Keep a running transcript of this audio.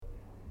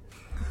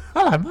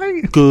Hello,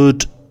 mate.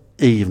 Good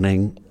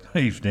evening.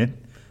 Evening.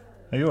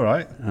 Are you all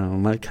right?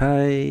 I'm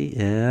okay,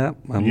 yeah.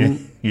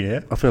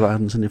 Yeah. I feel like I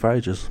haven't seen you for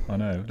ages. I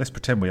know. Let's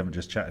pretend we haven't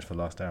just chatted for the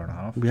last hour and a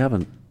half. We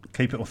haven't.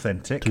 Keep it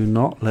authentic. Do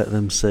not let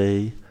them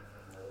see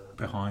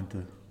Behind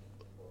the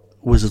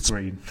Wizard's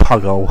screen.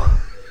 Puggle.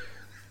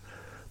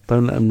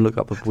 Don't let them look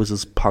up the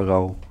Wizard's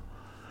Puggle.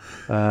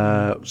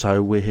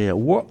 So we're here.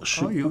 What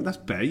should... that's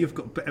better. You've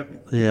got better.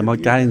 Yeah, my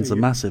gains are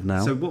massive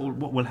now. So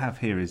what we'll have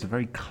here is a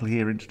very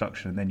clear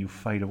introduction, and then you'll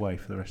fade away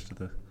for the rest of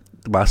the...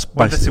 That's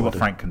let's see basically what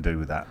Frank can do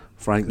with that.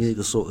 Frank, you need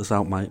to sort this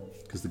out, mate.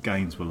 Because the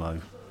gains were low.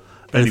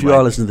 And if you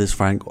are listening to this,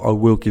 Frank, I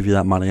will give you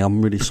that money.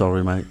 I'm really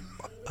sorry, mate.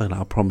 And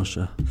I promise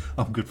you.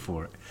 I'm good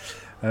for it.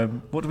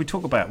 What do we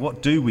talk about?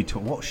 What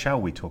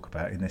shall we talk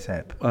about in this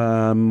ep?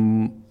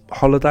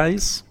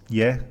 Holidays.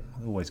 Yeah,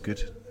 always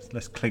good.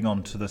 Let's cling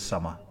on to the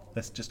summer.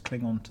 Let's just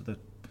cling on to the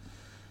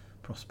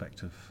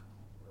prospect of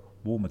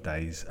warmer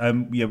days.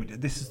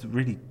 This is a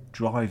really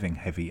driving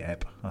heavy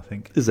ep, I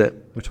think. Is it?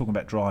 We're talking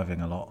about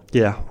driving a lot.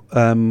 Yeah.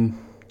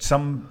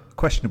 Some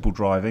questionable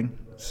driving,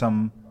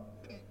 some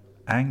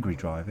angry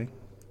driving.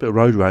 Bit of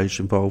road rage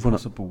involved,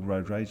 wasn't it? Possible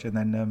road rage, and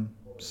then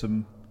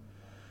some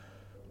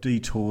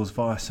detours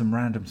via some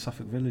random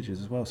Suffolk villages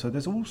as well. So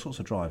there's all sorts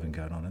of driving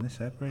going on in this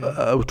ep, really.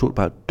 We'll talk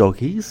about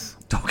doggies.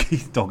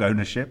 Dog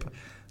ownership,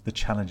 the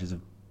challenges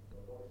of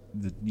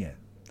the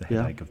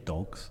headache of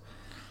dogs.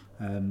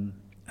 A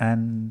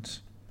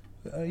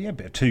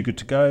bit of Too Good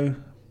To Go.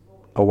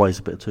 Always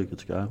a bit of Too Good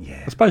To Go. Yeah.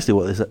 That's basically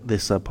what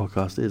this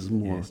podcast is.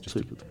 More it's just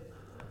Too Good.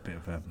 A bit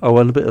of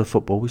and a bit of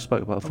football. We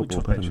spoke about football. We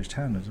talked about Ipswich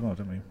Town as well,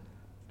 didn't we?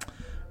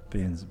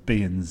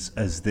 Being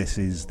as this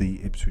is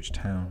the Ipswich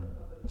Town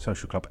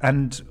Social Club.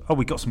 And,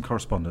 we got some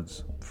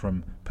correspondence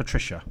from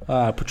Patricia.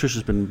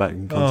 Patricia's been back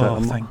in contact.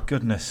 Oh, thank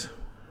goodness.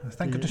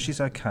 Thank goodness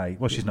she's okay.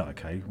 Well, she's not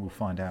okay. We'll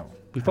find out.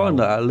 We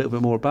find out a little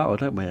bit more about her,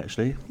 don't we,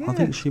 actually? Yeah. I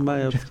think she may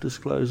have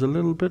disclosed a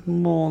little bit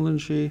more than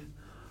she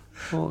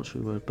thought she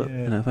would. But,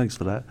 thanks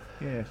for that.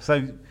 Yeah,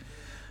 so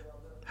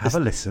have a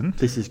listen.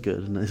 This is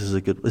good, and this is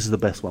the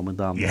best one we've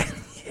done. Yeah.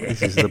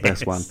 This is the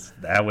best one.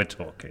 Now we're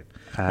talking.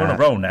 We're on a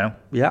roll now.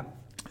 Yeah.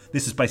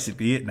 This is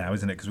basically it now,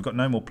 isn't it? Because we've got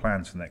no more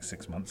plans for the next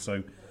 6 months.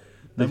 So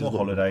no more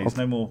holidays,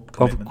 no more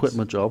commitments. I've quit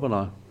my job, and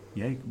I...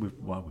 Yeah, we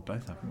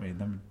both haven't we?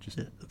 Then just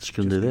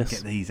going to do this.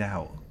 Get these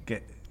out.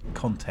 Get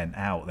content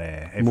out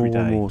there every day.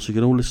 More and more, so you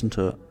can all listen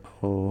to it,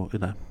 or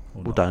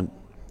don't.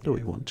 Do what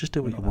you want. Just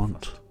do what you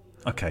want.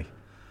 Okay.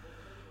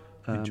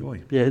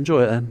 Enjoy. Yeah,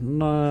 enjoy it,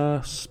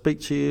 and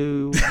speak to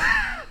you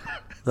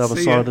the other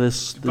See side ya. of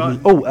this. Bye.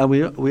 And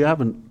we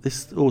haven't.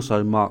 This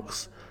also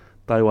marks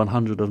day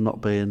 100 of not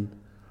being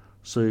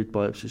sued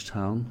by Ipswich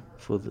Town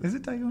for the is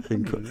it day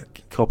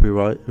 100?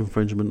 Copyright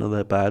infringement of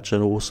their badge,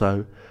 and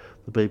also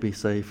the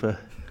BBC for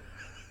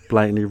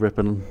blatantly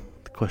ripping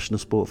the Question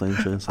of Sport theme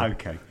tune. So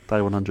okay. Day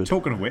 100.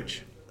 Talking of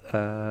which.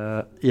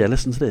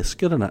 Listen to this.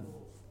 Good, isn't it?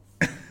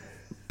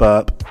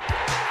 Burp.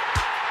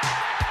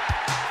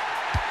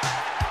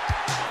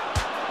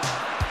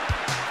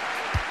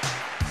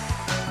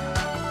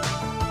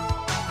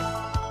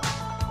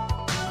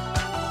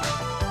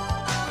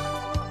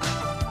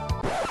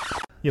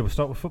 Yeah, we'll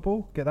start with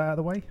football. Get that out of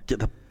the way. Get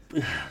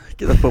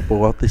the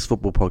football, this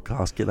football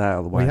podcast, get that out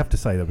of the way. We have to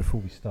say, though, before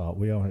we start,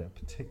 we are at a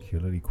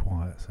particularly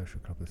quiet social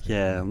club this week.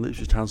 Yeah, and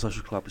Ipswich Town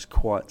Social Club is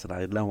quiet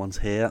today. No one's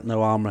here.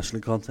 No arm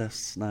wrestling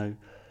contests. No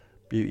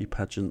beauty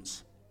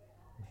pageants.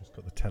 We've just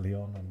got the telly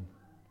on and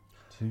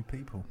 2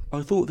 people.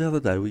 I thought the other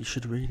day we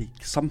should really...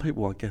 Some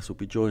people, I guess, will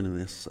be joining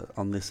this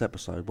on this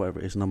episode, whatever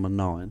it is, number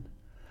 9.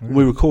 Really?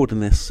 We're recording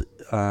this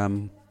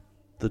the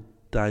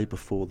day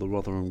before the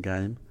Rotherham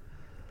game.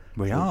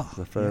 We are.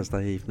 The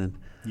Thursday evening.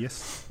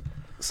 Yes.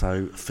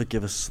 So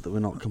forgive us that we're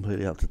not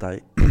completely up to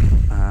date.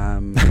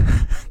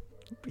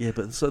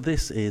 But so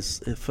this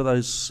is, for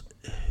those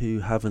who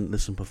haven't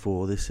listened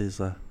before, this is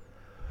a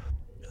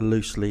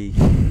loosely,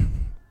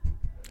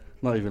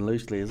 not even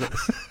loosely, is it?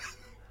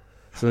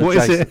 What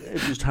is it?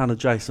 It's just an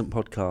adjacent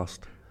podcast.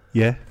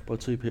 Yeah. By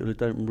 2 people who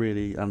don't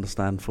really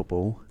understand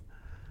football.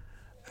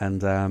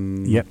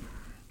 And yep.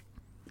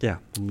 Yeah,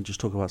 and we just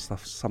talk about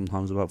stuff,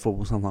 sometimes about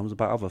football, sometimes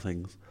about other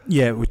things.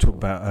 Yeah, we talk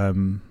about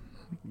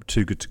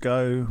Too Good To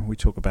Go, we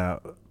talk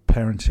about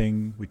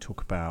parenting, we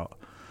talk about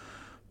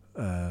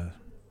our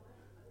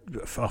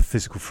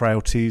physical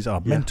frailties,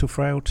 our mental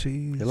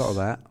frailties. A lot of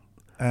that.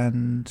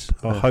 And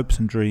our hopes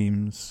and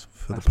dreams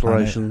for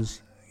aspirations.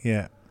 The planet.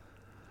 Yeah.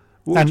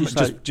 What and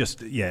would you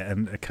say?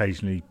 and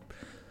occasionally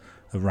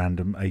a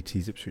random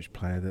 80s Ipswich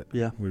player that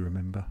we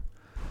remember.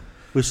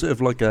 We're sort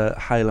of like a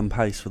hail and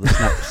pace for the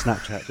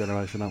Snapchat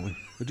generation, aren't we?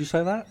 Would you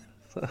say that?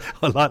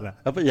 I like that.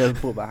 I bet you haven't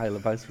thought about hail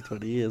and pace for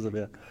 20 years, have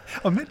you?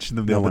 I mentioned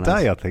them the other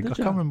day, I think. I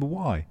can't remember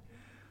why.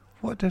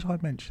 What did I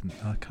mention?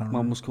 I can't remember.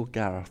 Mine was called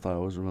Gareth, I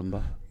always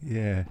remember.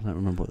 Yeah. I don't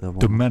remember what the other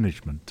The one was.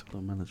 management.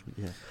 The management,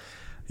 yeah.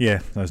 Yeah,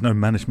 there's no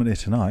management here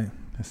tonight.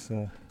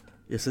 So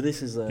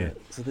this is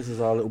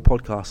our little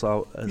podcast,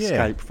 our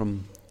escape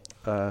from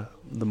the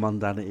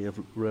mundanity of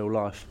real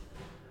life.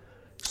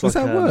 It's Was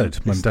like, that a word?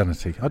 it's-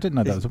 Mundanity. I didn't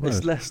know that was a word.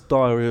 It's less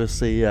Diary of a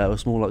CEO.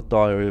 It's more like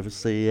Diary of a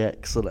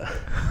CEX.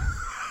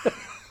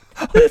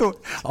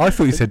 I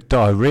thought you said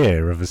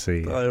diarrhea of a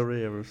sea.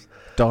 Diary of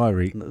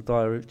Diary.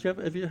 Diary.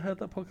 Have you heard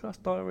that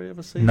podcast, Diary of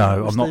a CEO?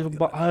 No, I'm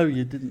not. Oh,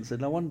 you didn't say.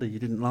 No wonder you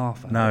didn't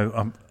laugh at it.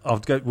 No, I'll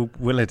go.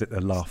 We'll edit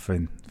the laugh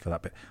in for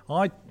that bit.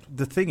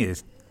 The thing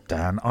is,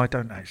 Dan, I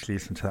don't actually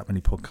listen to that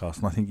many podcasts,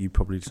 and I think you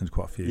probably listen to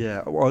quite a few.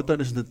 Yeah, well, I don't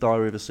listen to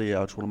Diary of a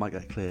CEO. I just want to make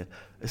that clear.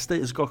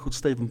 There's a guy called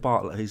Stephen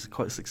Bartlett. He's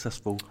quite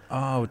successful.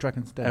 Oh,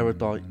 Dragon's Den.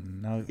 Erudite.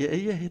 No. Yeah,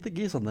 I think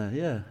he is on there.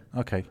 Yeah.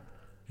 Okay.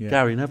 Yeah.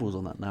 Gary Neville's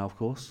on that now, of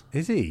course.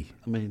 Is he?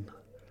 I mean,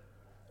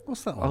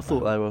 What's that? I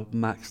thought they were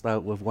maxed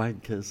out with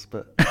wankers,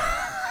 but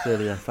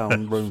clearly they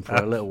found room for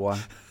a little one.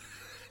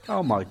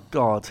 Oh my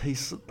God,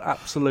 he's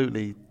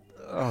absolutely.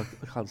 Oh,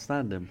 I can't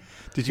stand him.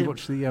 Did you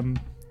watch the?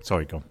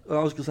 Sorry, go on.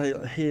 I was going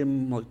to say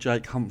him, like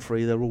Jake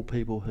Humphrey. They're all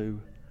people who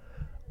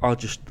I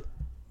just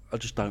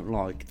don't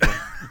like.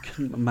 You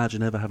couldn't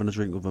imagine ever having a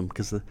drink with them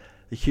because they're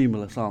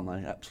humourless, aren't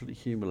they? Absolutely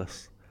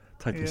humourless.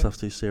 Take themselves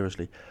too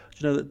seriously.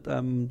 Do you know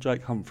that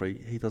Jake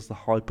Humphrey? He does the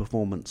High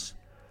Performance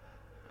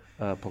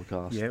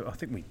podcast. Yeah, I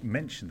think we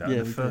mentioned that in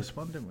the first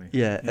one, didn't we?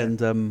 Yeah,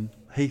 and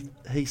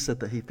he said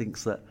that he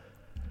thinks that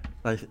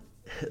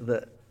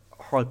that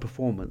high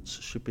performance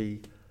should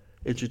be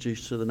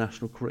introduced to the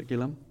national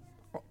curriculum.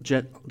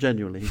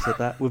 Genuinely, he said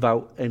that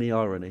without any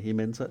irony. He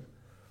meant it.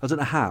 I don't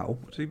know how.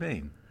 What does he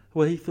mean?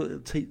 Well, he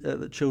thought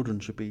that children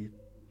should be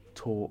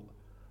taught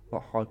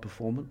like high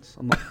performance.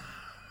 I'm like,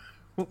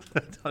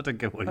 I don't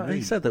get what he means.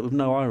 he said that with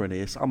no irony.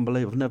 It's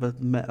unbelievable. I've never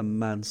met a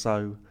man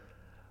so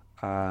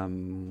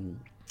Isn't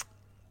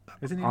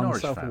he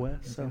Norwich self-aware,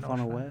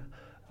 self-unaware.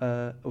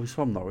 He's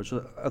from Norwich.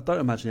 I don't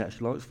imagine he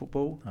actually likes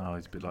football. Oh,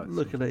 he's a bit like.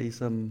 Look at it. He's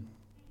Did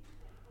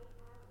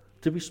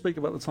we speak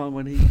about the time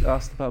when he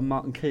asked about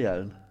Martin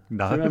Keown?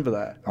 No. Do you remember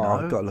that? No. Oh,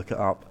 I've got to look it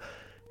up.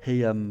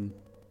 He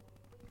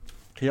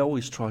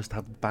always tries to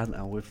have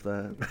banter with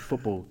the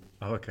football.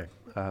 Oh, okay.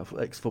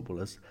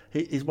 Ex-footballers.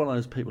 He's one of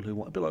those people who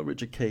want a bit like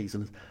Richard Keys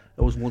and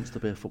always wants to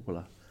be a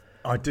footballer.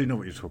 I do know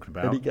what you're talking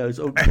about. And he goes,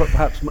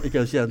 perhaps he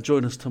goes, yeah,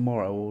 join us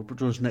tomorrow or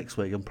join us next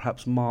week, and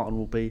perhaps Martin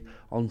will be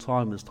on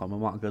time this time. And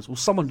Martin goes, well,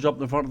 someone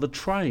jumped in front of the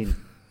train,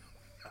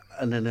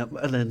 and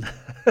then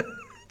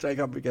Jake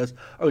Humphrey goes,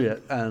 oh yeah,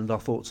 and I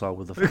thought so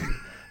with the.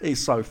 He's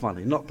so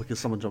funny, not because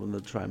someone jumped in the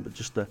train, but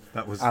just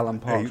that was Alan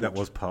Partridge. That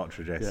was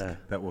Partridge-esque. Yeah.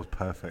 That was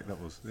perfect.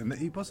 That was. And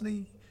he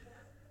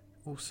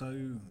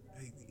also.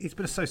 He's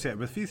been associated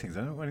with a few things.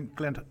 I know when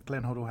Glenn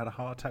Hoddle had a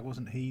heart attack,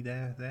 wasn't he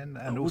there then?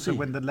 And also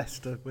when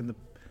the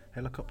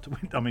helicopter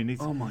went. I mean,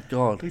 he's, oh my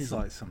God, he's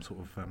like some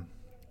sort of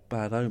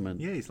bad omen.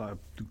 Yeah, he's like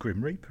a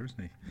Grim Reaper,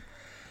 isn't he?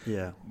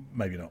 Yeah,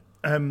 maybe not.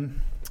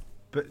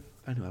 But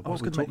anyway,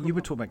 you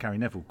were talking about Gary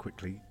Neville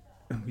quickly.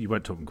 You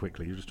weren't talking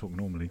quickly. You were just talking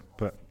normally.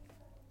 But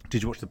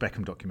did you watch the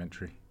Beckham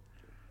documentary?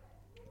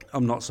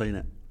 I've not seen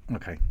it.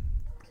 Okay,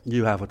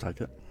 you have. I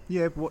take it.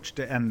 Yeah, watched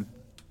it and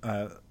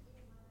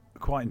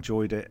quite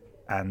enjoyed it.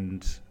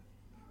 And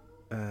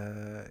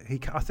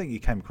I think he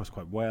came across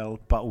quite well,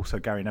 but also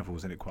Gary Neville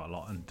was in it quite a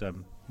lot.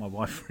 And my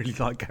wife really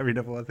liked Gary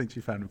Neville. I think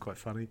she found him quite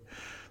funny.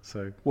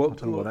 So I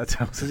don't know what that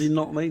tells us. Does he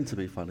not mean to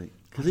be funny?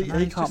 Because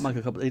he can't make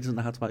a cup. He doesn't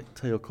know how to make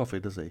tea or coffee,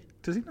 does he?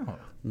 Does he not?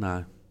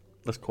 No,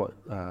 that's quite.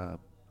 I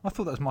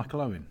thought that was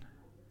Michael Owen.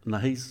 No,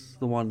 he's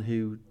the one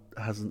who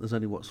hasn't. There's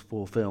only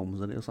 4 films,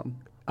 isn't it, or something?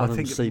 I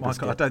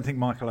don't think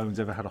Michael Owen's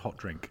ever had a hot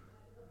drink.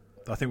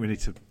 I think we need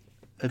to.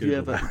 Do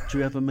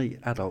you ever meet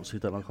adults who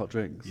don't like hot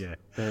drinks? Yeah.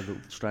 They're the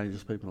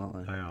strangest people,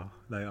 aren't they?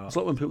 They are. It's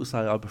like when people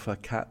say, I prefer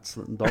cats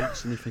than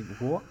dogs, and you think,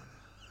 what?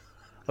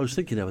 I was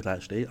thinking the other day,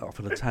 actually, off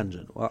on a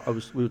tangent.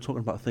 We were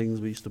talking about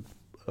things we used to,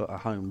 at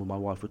home with my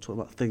wife, we were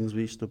talking about things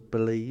we used to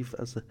believe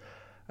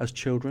as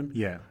children.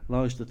 Yeah. And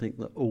I used to think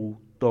that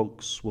all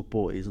dogs were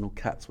boys and all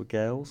cats were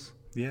girls.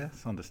 Yeah,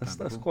 it's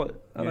understandable. That's quite,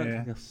 I don't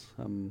think that's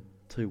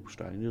too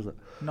strange, is it?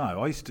 No,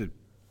 I used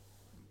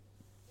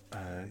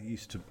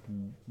to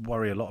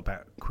worry a lot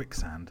about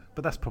quicksand,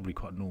 but that's probably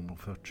quite normal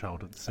for a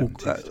child of the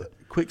 70s.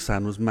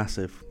 Quicksand was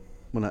massive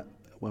when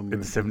we were in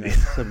the 70s.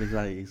 70s,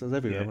 80s. It was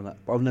everywhere, wasn't it?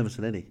 But I've never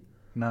seen any.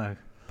 No,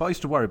 but I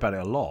used to worry about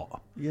it a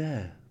lot.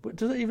 Yeah, but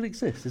does it even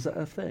exist? Is that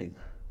a thing?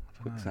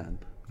 Quicksand.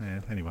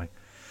 Yeah. Anyway,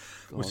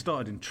 we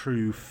started in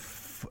true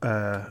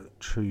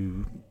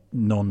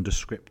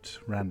nondescript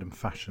random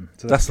fashion.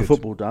 So that's the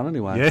football done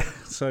anyway. Yeah.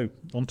 So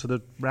on to the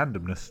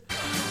randomness.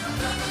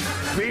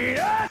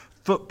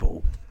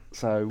 Football.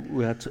 So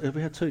we had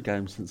 2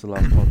 games since the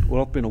last pod.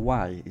 Well, I've been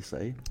away, you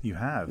see. You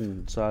have.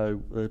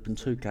 So there have been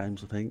 2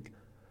 games, I think.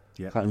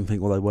 Yeah. I can't even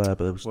think what they were, but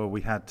there was. Well,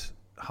 we had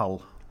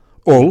Hull.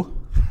 All.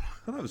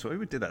 Oh, that was what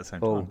we did at the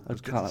same All.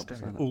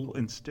 time. All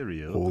in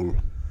stereo. All.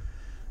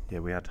 Yeah,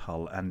 we had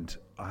Hull, and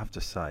I have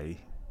to say,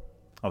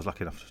 I was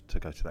lucky enough to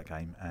go to that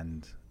game,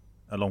 and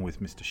along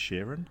with Mr.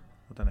 Sheeran.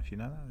 I don't know if you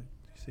know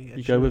that.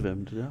 You go with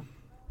him, did you?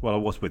 Well, I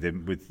was with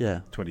him with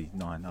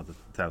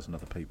 29,000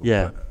 other people.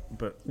 Yeah,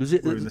 but we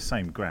were in the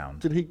same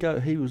ground. Did he go?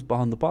 He was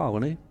behind the bar,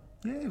 wasn't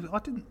he? Yeah, I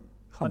didn't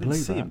believe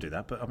see that. him do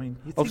that. But I mean,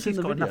 you I've think seen he's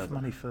the got video, enough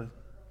money for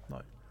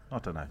like I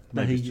don't know.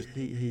 No, Maybe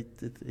he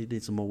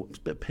needs some more. It's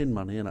a bit of pin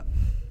money, isn't it?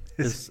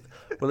 It's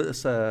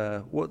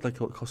what they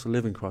call it, cost of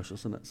living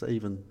crisis, isn't it? So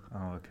even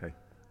okay.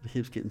 he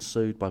keeps getting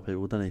sued by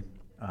people, doesn't he?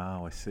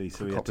 Oh, I see.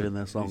 So copying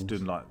their songs. He's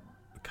doing like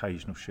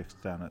occasional shifts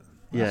down at.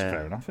 Yeah, that's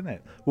fair enough, isn't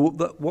it? Well,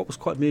 what was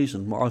quite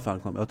amusing, what I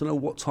found quite amusing, I don't know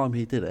what time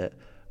he did it,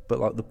 but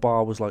like the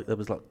bar was like there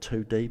was like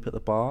 2 deep at the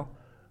bar.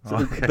 So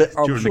okay. But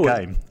during the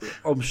game.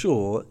 I'm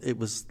sure it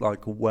was like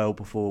well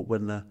before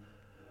when the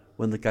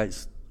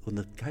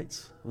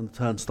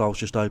turnstiles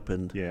just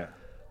opened. Yeah.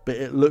 But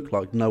it looked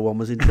like no one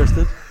was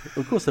interested.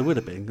 Of course there would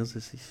have been because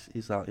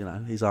he's our,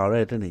 he's our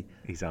head, isn't he?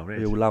 He's our head.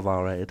 We all love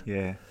our head.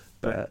 Yeah.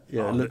 But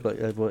it looked like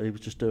everyone, he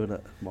was just doing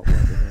it.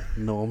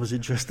 No one was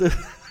interested.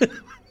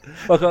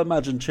 I can't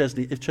imagine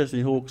if Chesney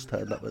Hawkes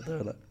turned up and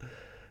doing it.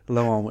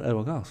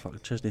 Everyone goes,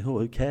 fucking Chesney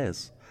Hawkes, who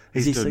cares?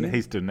 He's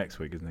doing next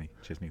week, isn't he,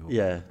 Chesney Hawkes?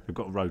 Yeah. We've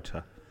got a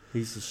rota.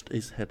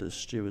 He's head of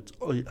stewards.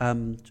 Oi.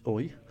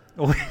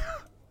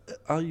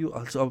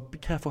 So be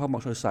careful how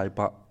much I say,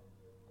 but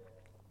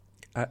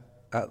at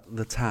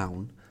the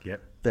town,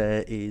 yep.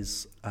 there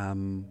is. I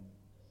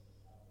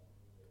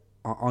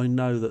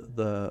know that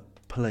the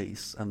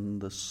police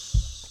and the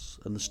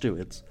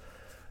stewards,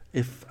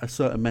 if a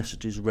certain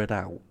message is read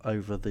out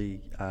over the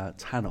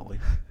tannoy,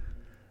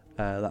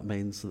 that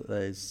means that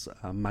there's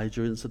a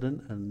major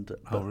incident, and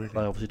really?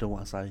 they obviously don't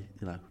want to say,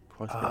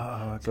 Christ.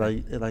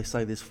 Okay. So they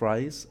say this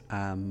phrase.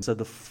 So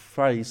the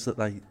phrase that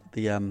the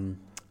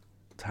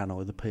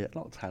tannoy,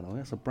 not tannoy,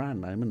 that's a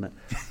brand name, isn't it?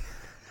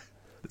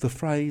 The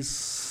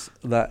phrase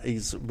that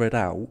is read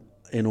out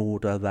in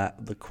order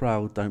that the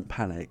crowd don't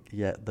panic,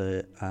 yet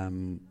the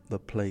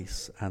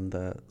police and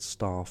the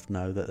staff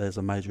know that there's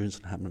a major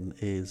incident happening,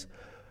 is,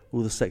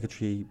 will the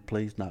secretary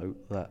please note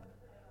that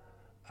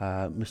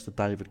Mr.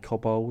 David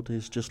Cobbold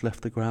has just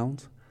left the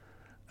ground?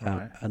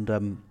 Right.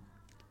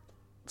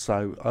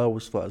 So I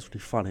always thought it was really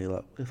funny,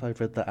 like if they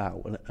read that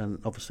out, and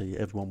obviously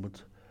everyone would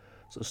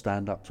sort of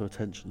stand up to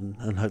attention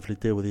and hopefully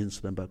deal with the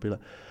incident, but be like,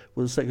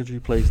 will the secretary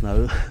please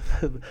know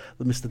that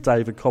Mr.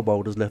 David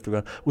Cobbold has left the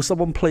ground? Will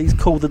someone please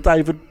call the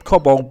David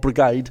Cobbold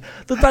Brigade?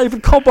 The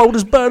David Cobbold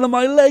is burning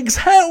my legs,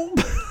 help!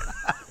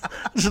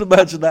 I should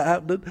imagine that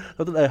happening.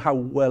 I don't know how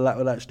well that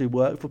would actually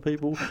work for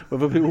people,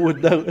 whether people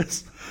would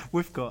notice.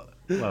 We've got,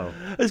 well...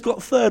 He's got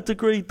 3rd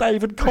degree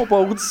David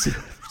Cobbolds.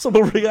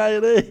 Someone ring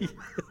A&E.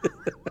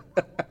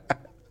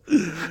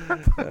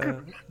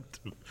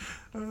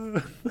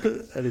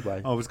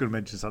 Anyway. I was going to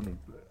mention something,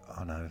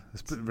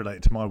 it's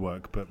related to my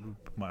work, but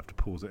might have to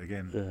pause it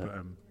again.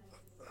 Yeah.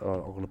 But,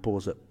 I'm going to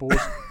pause it. Pause.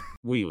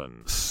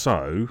 Whelan.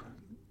 So,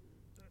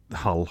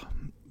 Hull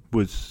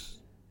was...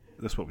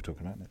 That's what we're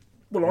talking about, isn't it?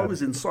 Well, I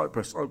was in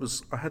Cyprus.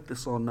 I had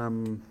this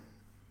on...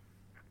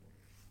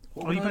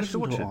 you managed to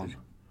watch it?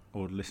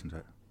 Or listen to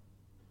it?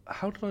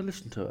 How did I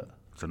listen to it?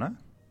 I don't know.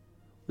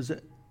 Was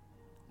it...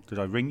 Did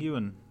I ring you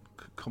and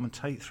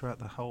commentate throughout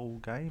the whole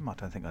game? I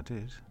don't think I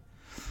did.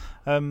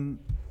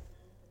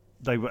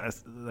 They were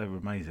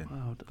amazing.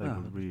 They were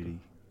really...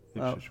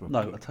 no,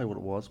 I'll tell you what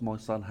it was. My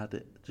son had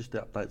it, just the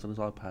updates on his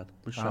iPad.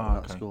 Was shouting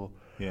out the score.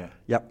 Yeah.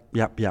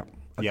 Yep.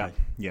 Okay.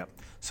 Yeah.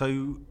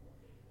 So,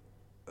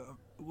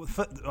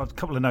 a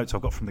couple of notes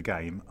I've got from the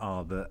game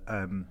are that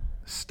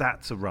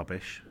stats are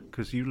rubbish,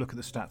 because you look at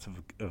the stats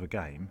of a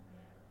game,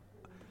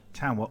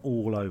 Town were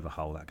all over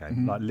Hull that game.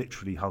 Mm-hmm. Like,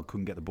 literally, Hull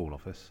couldn't get the ball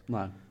off us.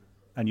 No.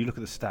 And you look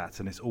at the stats,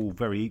 and it's all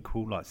very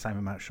equal, like same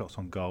amount of shots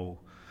on goal,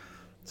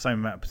 same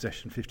amount of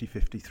possession,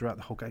 50-50 throughout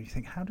the whole game. You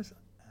think, how does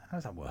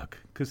that work?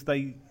 Because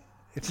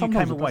if you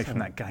came away from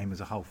that game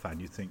as a Hull fan,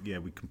 you'd think, yeah,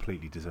 we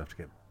completely deserve to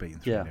get beaten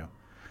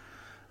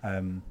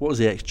 3-0. What was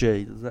the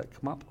XG? Does that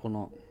come up or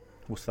not?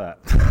 What's that?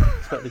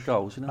 Expected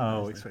goals,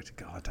 expected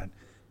goal. I don't.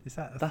 Is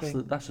that a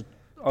thing? That's a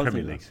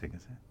Premier League thing,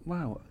 is it?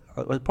 Wow,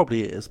 it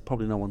probably is.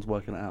 Probably no one's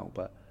working it out,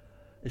 but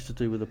it's to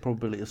do with the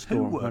probability of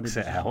scoring. Who works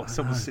it out?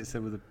 Someone sits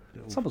there with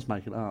Someone's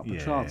making it up. The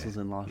chances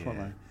in life, aren't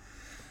they?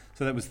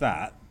 So there was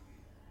that,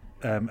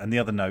 and the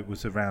other note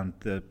was around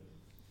the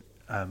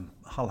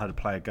Hull had a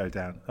player go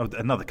down. Oh,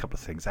 another couple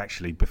of things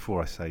actually.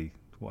 Before I say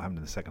what happened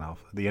in the second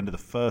half, at the end of the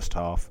first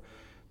half,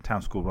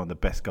 Town scored one of the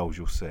best goals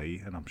you'll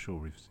see, and I'm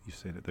sure you've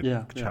seen it.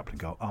 The Chaplin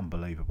goal,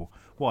 unbelievable.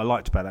 What I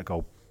liked about that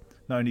goal,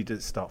 not only did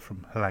it start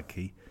from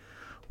Halagi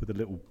with a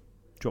little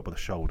drop of the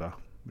shoulder,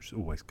 which is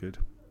always good.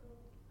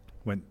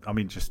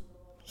 Just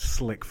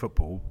slick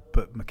football,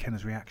 but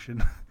McKenna's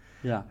reaction.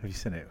 Yeah. Have you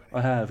seen it?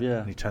 I have, yeah.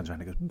 And he turns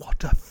around and goes,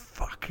 "What a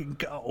fucking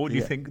goal!" And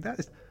you think that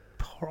is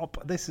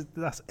proper.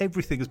 That's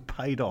everything has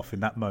paid off in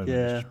that moment.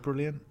 Yeah. It's just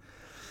brilliant.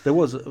 There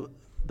was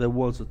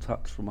a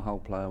touch from a Hull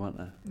player, wasn't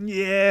there?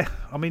 Yeah,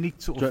 he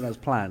sort of. Do you think that was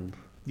planned?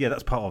 Yeah,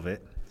 that's part of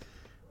it.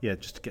 Yeah,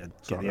 just to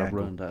get the angle. I've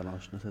ruined that, and I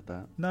shouldn't have said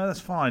that. No,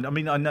 that's fine.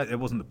 I know it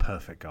wasn't the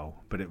perfect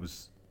goal, but it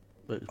was.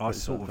 I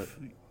sort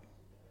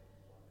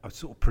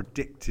of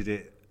predicted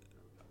it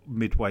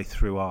midway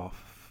through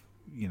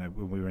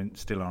when we were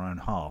still our own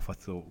half. I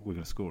thought we were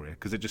going to score here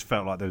because it just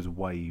felt like there was a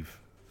wave.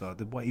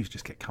 The waves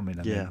just kept coming.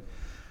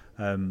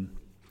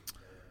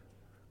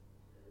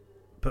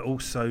 But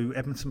also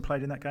Edmondson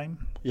played in that game.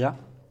 Yeah.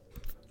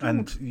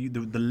 And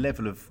the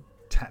level of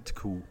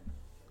tactical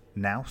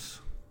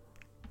nous.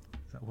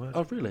 Is that a word?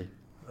 Oh, really?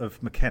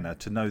 Of McKenna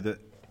to know that,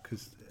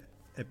 because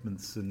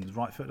Edmondson's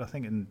right-footed, I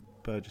think, and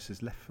Burgess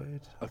is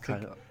left-footed.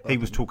 Okay. He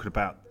was talking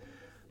about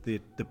the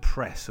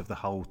press of the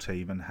whole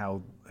team and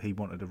how he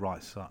wanted a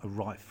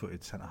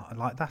right-footed centre.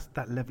 Like that's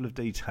that level of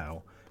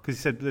detail. Because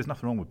he said there's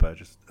nothing wrong with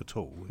Burgess at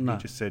all. No. He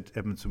just said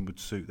Edmondson would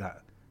suit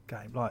that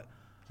game. Like,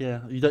 yeah,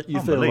 you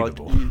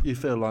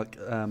feel like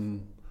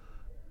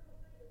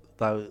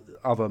though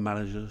other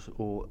managers,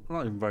 or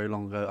not even very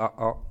long ago,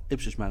 our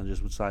Ipswich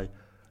managers would say,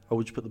 "Oh,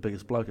 would you put the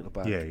biggest bloke at the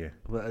back?" Yeah.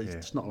 But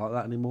it's not like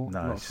that anymore.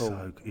 No, not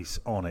he's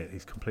on it.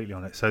 He's completely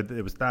on it. So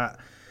there was that,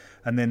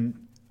 and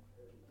then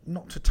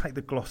not to take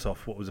the gloss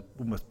off what was an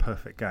almost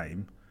perfect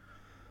game.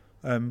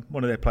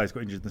 One of their players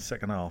got injured in the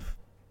second half.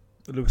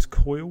 Lewis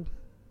Coyle,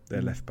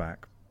 their left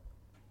back,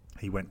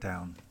 he went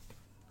down.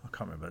 I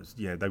can't remember.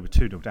 They were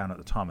 2-0 down at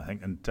the time, I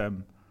think,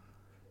 and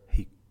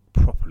he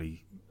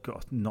properly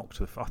got knocked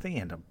to the. I think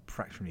he ended up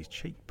fracturing his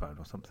cheekbone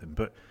or something.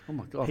 But oh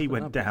my God, he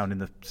went down in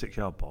the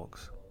 6-yard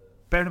box.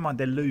 Bearing in mind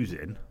they're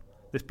losing,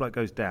 this bloke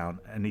goes down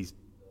and he's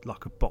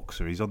like a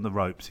boxer. He's on the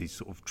ropes. He's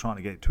sort of trying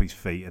to get to his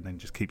feet and then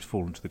just keeps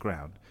falling to the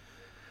ground.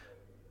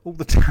 All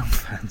the Town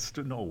fans,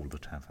 not all the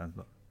Town fans,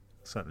 but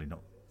certainly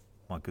not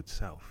my good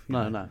self.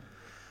 No.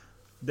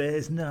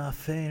 There's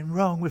nothing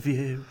wrong with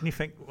you. And you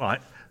think,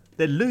 right,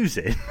 they're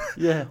losing.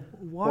 Yeah.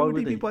 Why would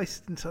he be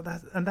wasting so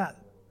that? And that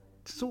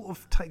sort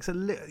of takes a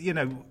little.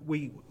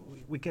 We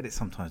get it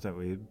sometimes, don't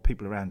we?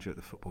 People around you at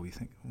the football, you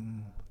think,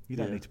 you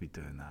don't need to be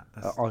doing that.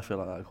 I feel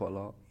like that quite a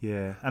lot.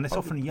 Yeah, and it's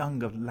often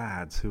younger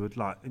lads who would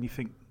like, and you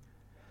think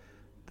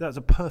that was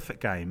a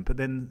perfect game, but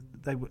then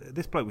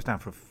this bloke was down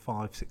for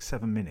 5, 6,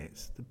 7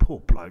 minutes. The poor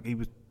bloke, he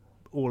was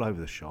all over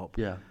the shop.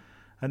 Yeah.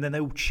 And then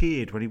they all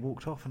cheered when he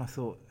walked off, and I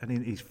thought, and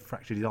he's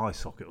fractured his eye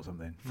socket or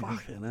something.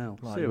 Fucking hell.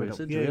 Like, Serious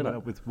injury, he went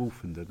up with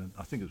Wolfenden, and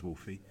I think it was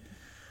Wolfie.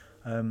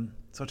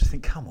 So I just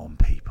think, come on,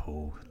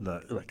 people.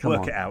 Look,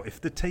 work it out.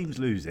 If the team's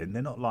losing,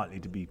 they're not likely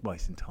to be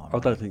wasting time. I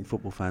don't think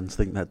football fans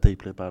think that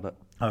deeply about it.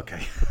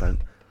 Okay.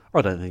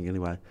 I don't think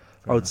anyway.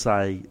 I would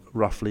say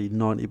roughly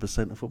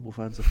 90% of football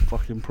fans are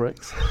fucking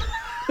pricks.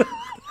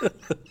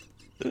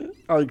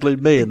 I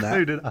include me in that.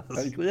 Including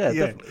us. Yeah,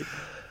 definitely.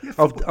 Yeah,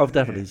 I've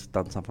definitely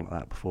done something like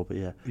that before, but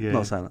yeah.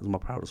 Not saying that was my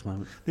proudest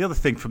moment. The other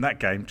thing from that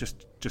game,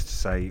 just to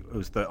say,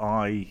 was that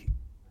I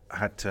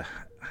had to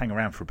hang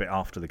around for a bit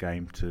after the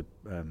game to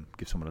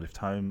give someone a lift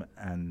home,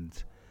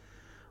 and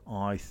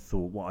I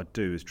thought what I'd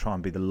do is try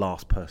and be the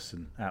last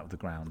person out of the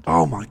ground.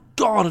 Oh my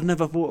God, I'd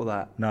never thought of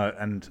that. No,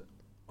 and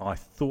I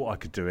thought I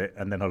could do it,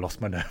 and then I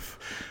lost my nerve.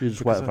 You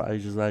just waited for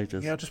ages.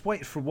 Yeah, I just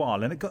waited for a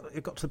while, and it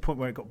got to the point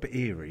where it got a bit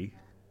eerie,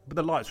 but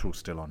the lights were all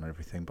still on and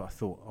everything, but I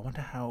thought, I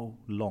wonder how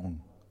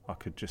long I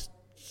could just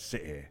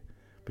sit here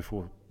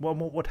before, what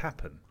would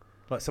happen?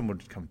 Like someone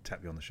would come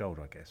tap you on the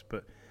shoulder, I guess,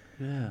 but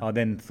I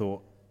then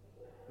thought,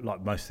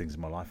 like most things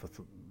in my life, I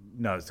thought,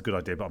 no, it's a good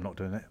idea, but I'm not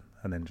doing it,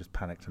 and then just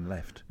panicked and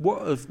left.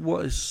 Is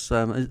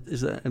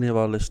there any of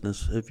our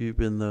listeners, have you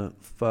been the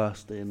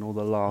first in or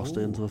the last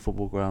into the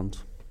football ground?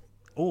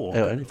 Or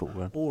any football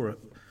ground? Or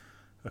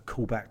a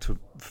callback to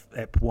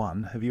Ep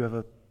 1, have you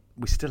ever...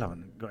 We still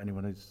haven't got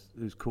anyone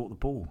who's caught the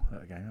ball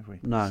at a game, have we?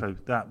 No. So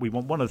that we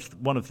want one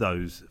of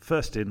those,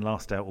 first in,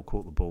 last out, or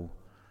caught the ball,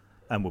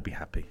 and we'll be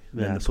happy.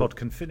 Yeah, then the pod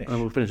can finish.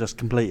 And we'll finish. That's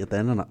completed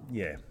then, isn't it?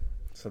 Yeah.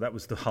 So that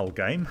was the whole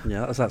game.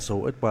 Yeah, that's that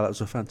sorted. Well, that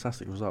was a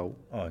fantastic result.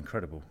 Oh,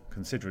 incredible!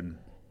 Considering,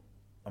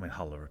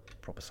 Hull are a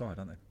proper side,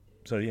 aren't they?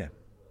 So yeah.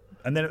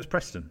 And then it was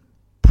Preston.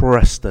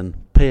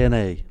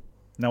 P&E.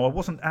 Now I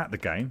wasn't at the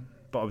game,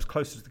 but I was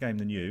closer to the game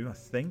than you, I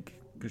think,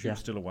 because you were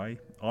still away.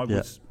 I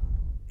was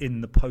in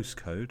the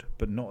postcode,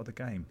 but not at the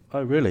game.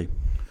 Oh, really?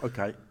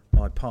 Okay.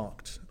 I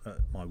parked at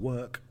my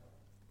work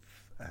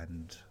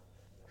and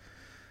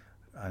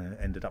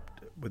ended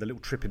up with a little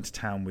trip into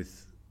town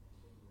with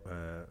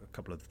a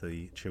couple of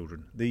my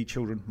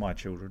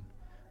children,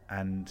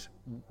 and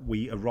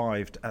we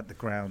arrived at the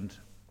ground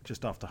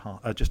just after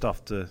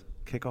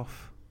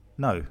kick-off.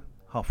 No,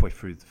 halfway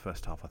through the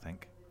first half, I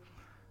think.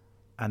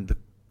 And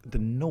the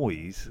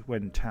noise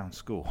when Town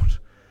scored.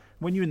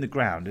 When you're in the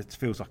ground, it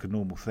feels like a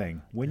normal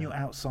thing. When you're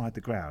outside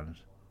the ground,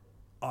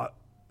 I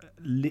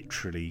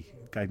literally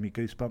gave me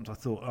goosebumps. I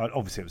thought,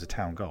 obviously it was a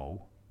Town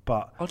goal,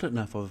 but I don't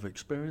know if I've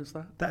experienced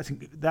that.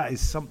 That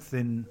is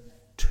something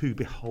to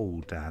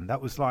behold, Dan.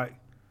 That was like,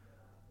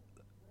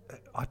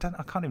 I can't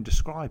even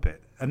describe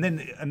it. And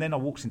then I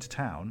walked into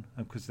Town,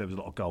 and because there was a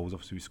lot of goals.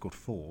 Obviously, we scored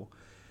 4.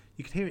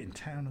 You could hear it in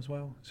Town as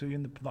well. So you're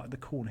in the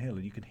Cornhill,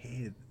 and you can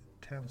hear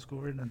Town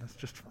scoring, and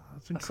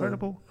that's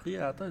incredible.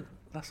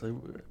 That's a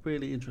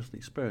really interesting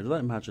experience. I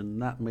don't imagine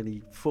that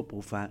many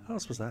football fans. I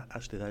suppose that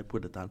actually they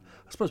would have done.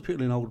 I suppose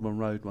people in Alderman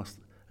Road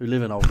who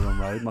live in Alderman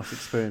Road must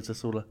experience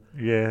this all the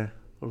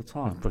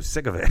time. I'm pretty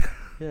sick of it.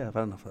 Yeah, I've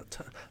had enough of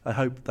that. I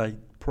hope they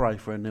pray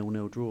for a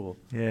 0-0 draw.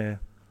 Yeah,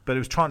 but it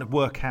was trying to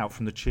work out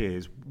from the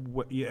cheers,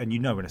 and you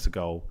know when it's a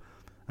goal.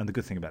 And the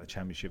good thing about the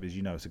Championship is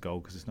you know it's a goal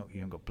because it's not,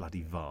 you haven't got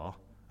bloody VAR,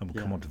 and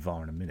we'll come on to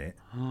VAR in a minute.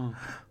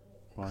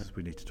 Right. 'cause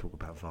we need to talk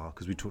about VAR,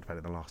 because we talked about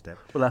it in the last ep.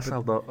 Well, that's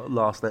how the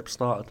last ep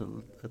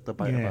started, a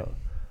debate about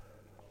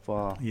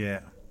VAR. Yeah.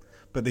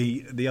 But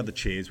the other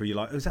cheers where you're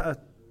like, is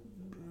that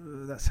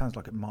that sounds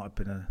like it might have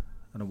been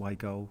an away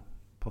goal,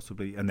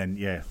 possibly. And then,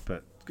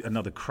 but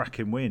another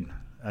cracking win.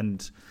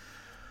 And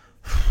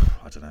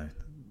I don't know,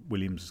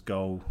 Williams'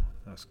 goal,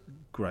 that's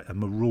great. A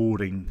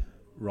marauding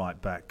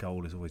right-back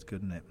goal is always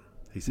good, isn't it?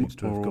 He seems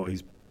to have got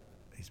his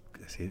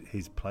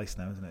place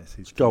now, isn't it? It's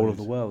his goal of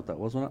the world, that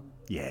wasn't it?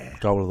 Yeah.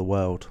 Goal of the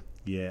world.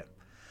 Yeah.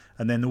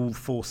 And then all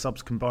 4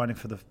 subs combining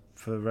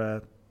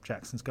for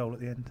Jackson's goal at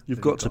the end.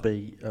 You've got to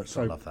be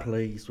so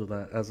pleased with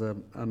that as a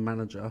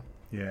manager.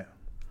 Yeah.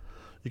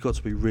 You've got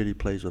to be really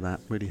pleased with that,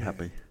 really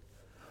happy.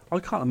 I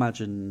can't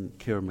imagine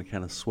Kieran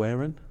McKenna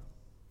swearing.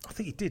 I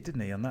think he did,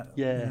 didn't he, on that?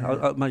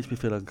 Yeah. It makes me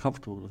feel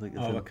uncomfortable to think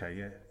of him. Okay,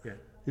 yeah.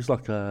 He's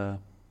like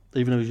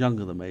even though he's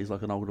younger than me, he's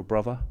like an older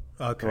brother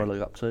who I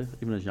look up to,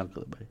 even though he's younger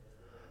than me.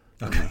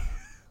 Okay.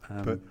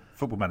 But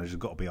football managers have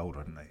got to be older,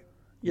 haven't they?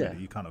 Yeah.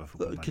 Really, you can't have a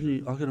football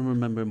manager. I can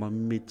remember in my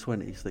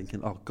mid-20s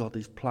thinking, oh, God,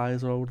 these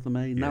players are older than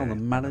me. Now the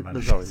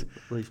managers.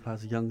 These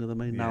players are younger than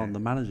me. Now the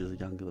managers are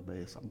younger than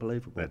me. It's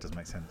unbelievable. That does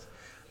make sense.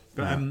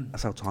 But,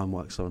 that's how time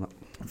works, though,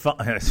 isn't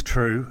it? It's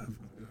true.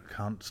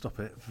 Can't stop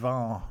it.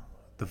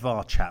 The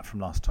VAR chat from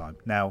last time.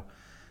 Now,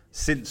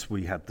 since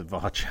we had the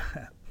VAR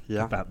chat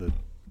about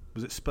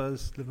was it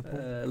Spurs,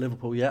 Liverpool?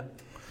 Liverpool, yeah.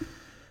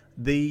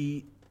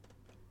 The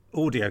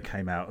audio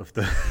came out of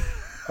the...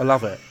 I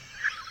love it.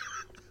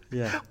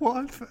 Yeah.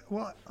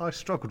 What I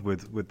struggled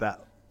with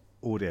that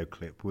audio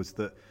clip was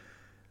that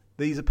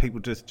these are people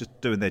just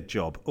doing their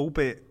job,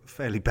 albeit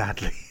fairly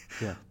badly.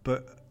 Yeah.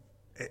 But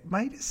it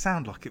made it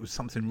sound like it was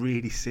something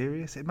really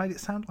serious. It made it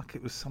sound like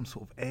it was some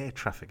sort of air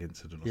traffic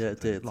incident or something. Yeah,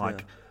 it did.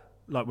 Like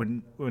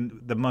when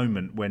the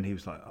moment when he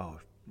was like, oh,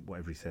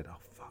 whatever he said, oh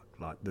fuck,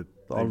 like the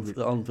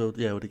on-field,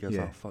 when he goes,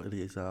 oh fuck, it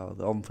is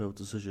the on-field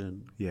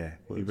decision. Yeah,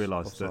 he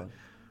realised that.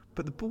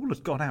 But the ball has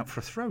gone out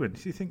for a throw-in.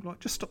 So you think, like,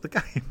 just stop the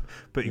game.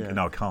 But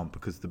no, I can't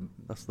because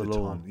that's the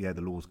law. Time,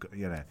 the law's got,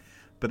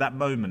 But that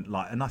moment,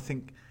 and I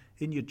think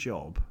in your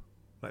job,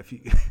 like if you,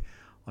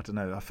 I don't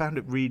know, I found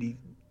it really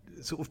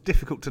sort of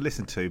difficult to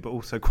listen to, but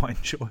also quite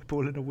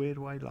enjoyable in a weird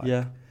way.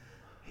 Like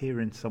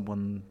hearing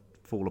someone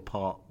fall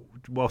apart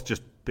whilst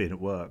just being at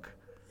work.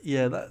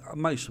 Yeah, that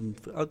makes them.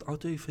 I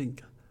do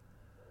think.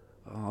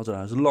 I don't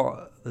know.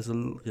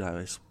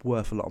 It's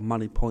worth a lot of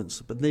money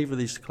points, but neither of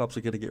these clubs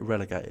are going to get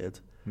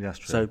relegated. Yeah, that's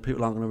true. So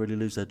people aren't going to really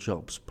lose their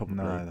jobs, probably.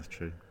 No, that's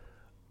true.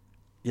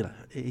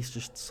 It's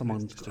just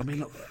someone.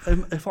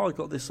 If I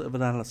got this sort of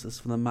analysis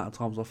from the amount of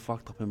times I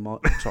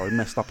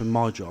messed up in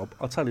my job,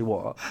 I'll tell you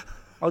what,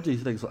 I do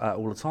things like that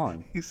all the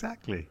time.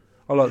 Exactly.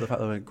 I like the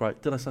fact they went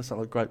great. Did I say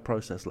something like great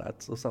process,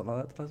 lads, or something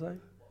like that? Did I say?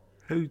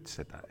 Who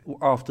said that?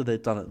 After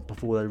they'd done it,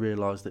 before they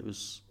realised it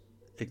was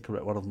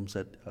incorrect, one of them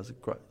said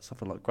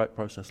something like great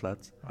process,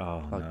 lads.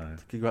 Oh, like, no.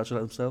 To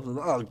congratulate themselves.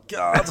 Oh,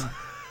 God.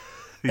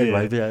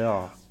 Anyway,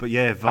 VAR. But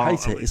yeah, VAR. I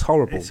hate it. It's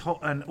horrible. It's hot,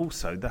 and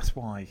also that's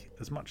why,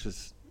 as much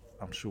as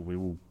I'm sure we're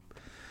all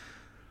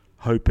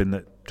hoping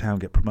that Town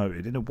get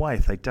promoted, in a way,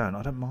 if they don't,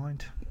 I don't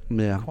mind.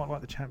 Yeah. I quite like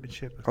the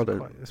Championship.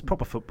 It's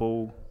proper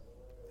football.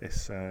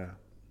 It's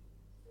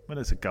when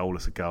it's a goal,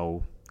 it's a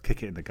goal.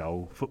 Kick it in the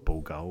goal.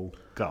 Football goal.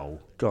 Do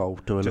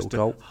a just little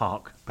goal.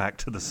 Hark back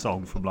to the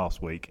song from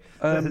last week.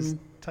 That has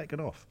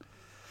taken off.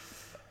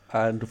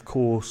 And of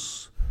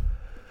course,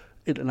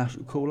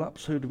 international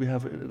call-ups. Who do we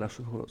have at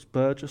international call-ups?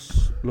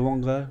 Burgess,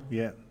 Luongo.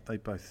 Yeah, they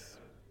both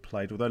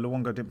played. Although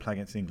Luongo didn't play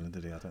against England,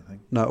 did he? I don't think.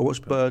 No, I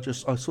watched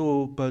Burgess. I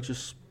saw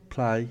Burgess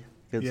play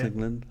against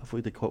England. I thought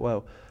he did quite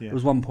well. Yeah. There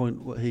was one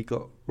point where he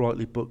got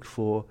rightly booked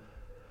for.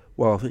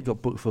 Well, I think he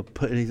got booked for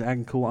putting his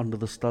ankle under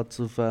the studs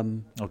of.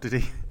 Oh, did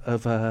he?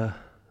 Of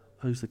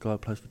who's the guy who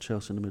plays for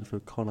Chelsea in the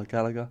midfield? Conor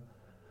Gallagher.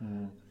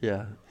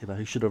 Yeah,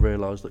 he should have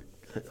realised that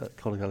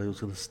Conor Gallagher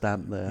was going to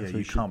stamp there. Yeah, so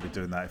you can't be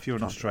doing that. If you're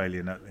an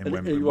Australian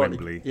in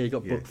Wembley. Yeah, he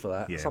got booked for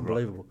that. Yeah, it's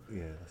unbelievable. Right.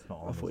 Yeah, that's not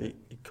on. I thought he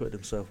acquitted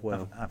himself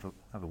well. Have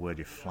a word,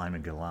 you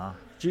flaming galah.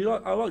 Do you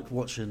like? I like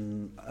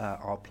watching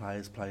our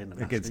players play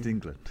against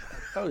England.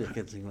 Oh yeah,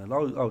 against England. I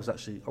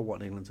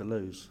wanted England to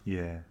lose.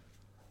 Yeah.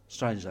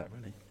 Strange that,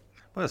 really.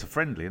 Well, it's a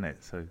friendly, isn't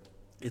it? So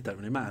it don't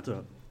really matter, does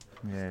it?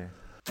 Yeah.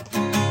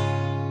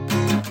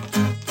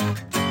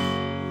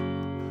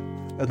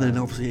 And then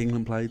obviously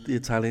England played the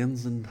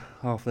Italians, and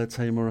half their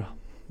team are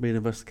being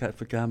investigated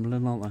for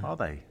gambling, aren't they? Are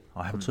they?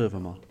 I haven't. Two of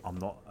them are. I'm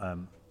not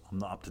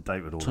up to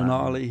date with all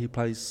Tonali, he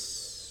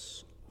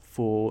plays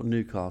for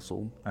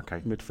Newcastle.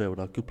 Okay.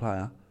 Midfielder, good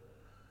player.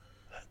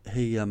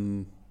 He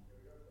was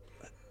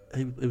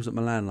at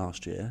Milan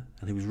last year,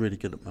 and he was really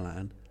good at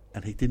Milan,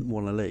 and he didn't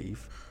want to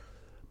leave,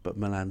 but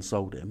Milan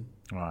sold him.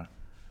 Right.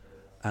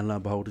 And lo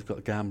and behold, he's got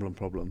a gambling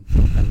problem,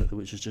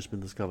 which has just been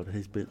discovered.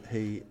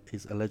 He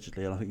is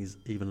allegedly, and I think he's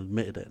even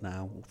admitted it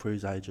now through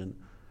his agent,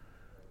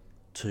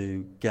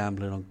 to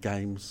gambling on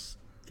games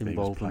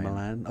involved in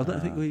Milan. I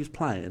don't think he was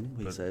playing,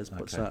 he says,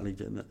 but certainly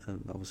didn't.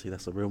 And obviously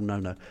that's a real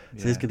no-no.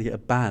 So he's going to get a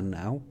ban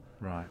now.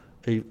 Right.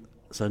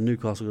 So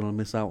Newcastle are going to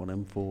miss out on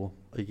him for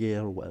a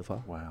year or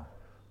whatever. Wow.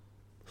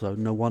 So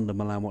no wonder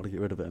Milan wanted to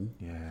get rid of him.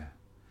 Yeah.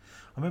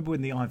 I remember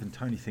when the Ivan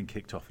Toney thing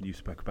kicked off and you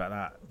spoke about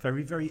that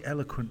very, very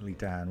eloquently,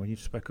 Dan, when you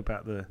spoke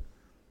about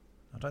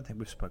I don't think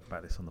we've spoken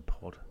about this on the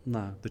pod.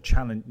 No. The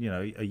challenge,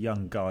 a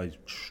young guy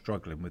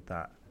struggling with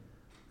that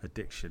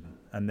addiction,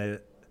 and they're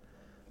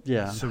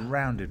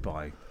surrounded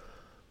by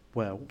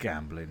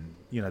gambling,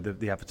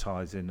 the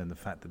advertising and the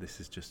fact that this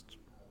is just...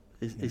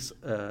 It's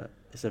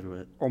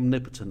everywhere.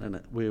 Omnipotent, isn't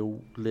it? We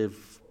all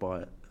live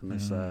by it, and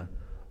it's a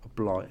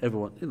blight.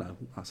 Everyone,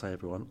 I say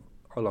everyone,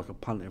 I like a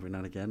punt every now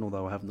and again,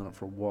 although I haven't done it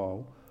for a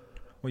while.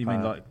 What do you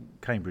mean, like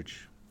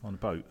Cambridge on a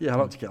boat? Yeah, I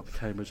like to get up to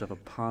Cambridge, have a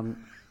punt.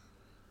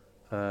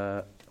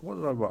 What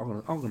did I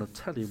write? I'm going to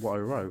tell you what I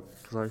wrote,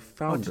 because I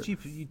found it. You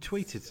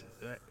tweeted?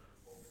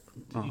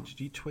 Did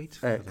you tweet?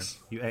 X.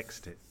 You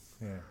X'd it.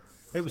 Yeah.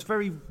 It was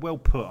very well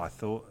put, I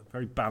thought.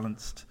 Very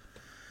balanced,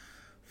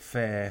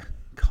 fair,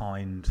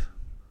 kind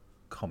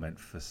comment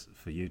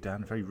for you,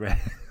 Dan. Very rare.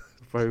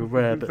 Very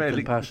rare, but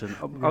compassion.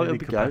 Here we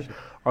go.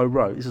 I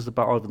wrote, this is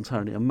about Ivan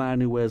Toney, a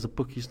man who wears a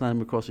bookie's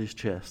name across his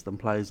chest and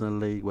plays in a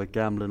league where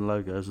gambling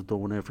logos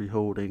adorn every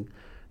hoarding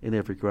in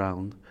every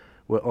ground,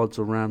 where odds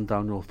are rammed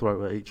down your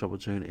throat at each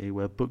opportunity,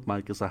 where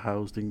bookmakers are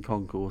housed in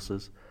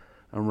concourses,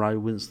 and Ray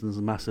Winston's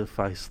massive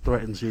face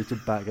threatens you to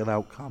back an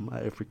outcome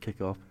at every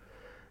kickoff,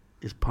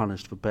 is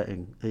punished for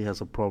betting. He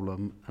has a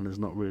problem, and it's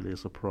not really a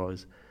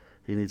surprise.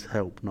 He needs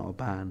help, not a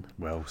ban.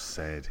 Well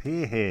said.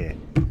 Hear, hear.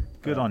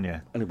 Good on you.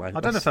 Anyway, I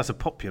don't know if that's a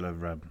popular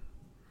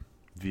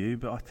view,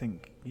 but I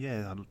think,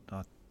 I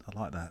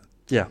like that.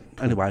 Yeah.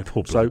 Anyway,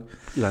 so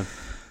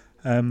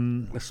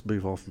let's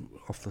move off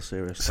the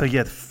serious. So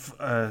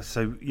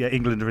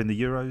England are in the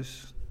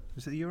Euros.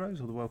 Is it the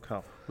Euros or the World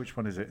Cup? Which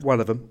one is it? One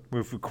of them.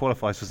 We've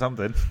qualified for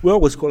something. We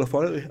always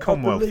qualify.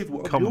 Commonwealth. I believe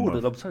what I've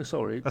ordered. I'm so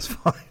sorry. That's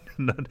fine.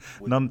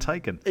 None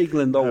taken.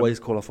 England always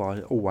qualify.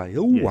 Always.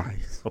 Yeah.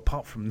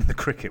 Apart from the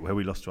cricket where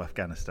we lost to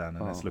Afghanistan,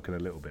 and it's looking a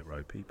little bit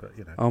ropey, but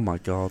Oh my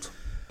God.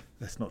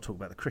 Let's not talk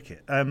about the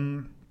cricket.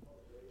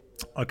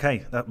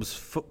 Okay, that was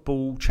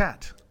football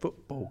chat.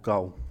 Football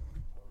goal.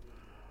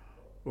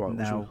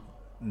 Right.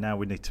 Now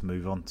we need to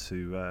move on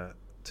to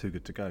Too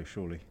Good to Go,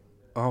 surely.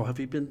 Oh, have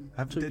you been?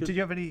 Did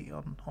you have any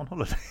on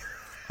holiday?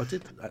 I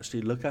did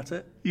actually look at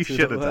it. You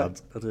should have done.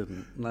 I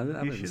didn't. No, I didn't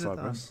have it in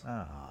Cyprus.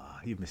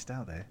 You missed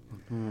out there.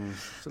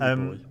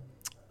 Boy.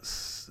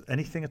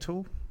 Anything at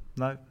all?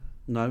 No.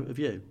 No, have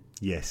you?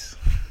 Yes.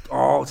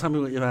 Oh, tell me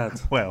what you've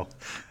had. Well,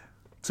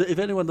 so if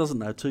anyone doesn't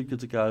know, Too Good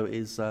to Go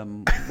is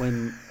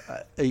when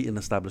eating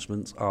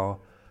establishments are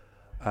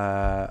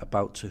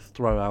about to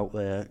throw out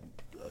their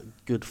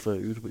good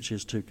food, which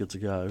is Too Good to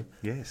Go.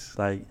 Yes.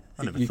 I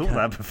never thought of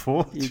that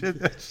before.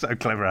 So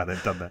clever how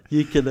they've done that.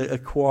 You can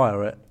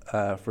acquire it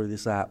through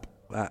this app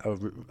at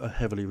a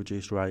heavily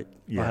reduced rate.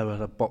 Yeah. I have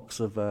had a box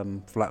of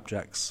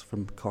flapjacks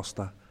from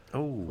Costa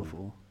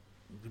before.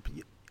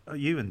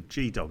 You and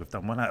G-Dog have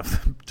done one out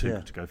of them Too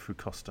Good to Go through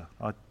Costa.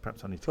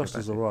 Perhaps I need to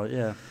Costa's all right,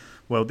 yeah.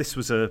 Well, this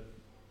was let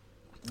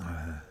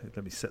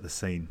me set the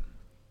scene.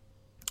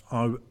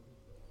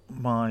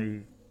 My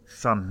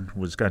son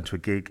was going to a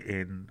gig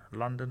in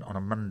London on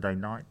a Monday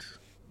night,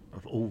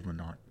 of all the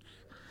nights.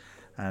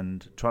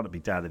 And trying to be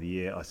dad of the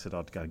year, I said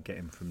I'd go and get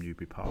him from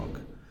Newbury Park.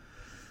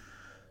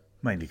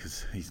 Mainly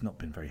because he's not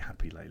been very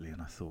happy lately,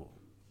 and I thought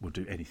we'll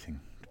do anything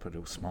to put a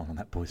little smile on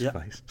that boy's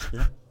face.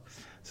 Yeah.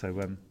 So,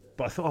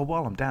 but I thought,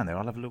 while I'm down there,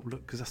 I'll have a little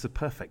look, because that's the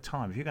perfect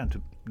time. If you're going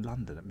to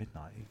London at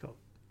midnight, you got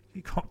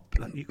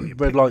your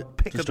red light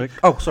district.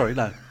 Sorry.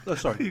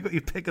 You got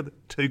your pick of the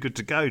Too Good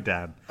to Go,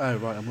 Dan. Oh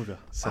right, I'm with you.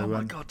 So, oh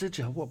my God, did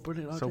you? What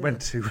brilliant idea! So I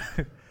went to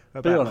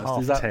about be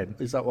honest,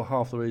 10:30. Is that what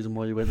half the reason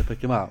why you went to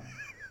pick him up?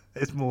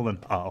 It's more than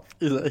half.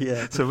 Is it?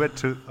 Yeah. So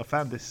I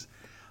found this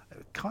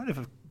kind of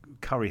a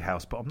curry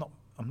house, but I'm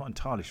not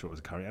entirely sure it was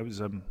a curry. It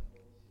was a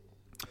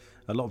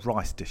lot of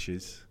rice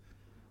dishes,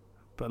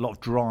 but a lot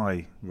of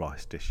dry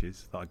rice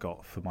dishes that I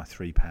got for my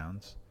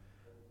 £3.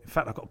 In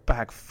fact, I got a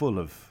bag full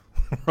of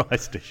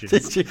rice dishes.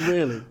 Did you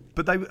really?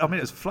 But it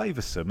was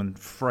flavoursome and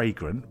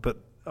fragrant, but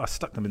I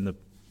stuck them in the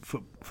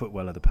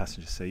footwell of the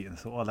passenger seat and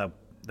thought,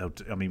 they'll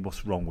do. I mean,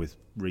 what's wrong with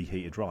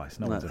reheated rice?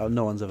 No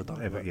one's ever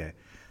done it. Yeah.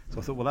 So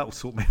I thought, that will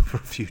sort me for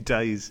a few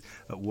days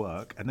at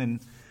work, and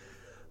then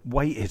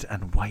waited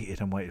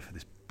for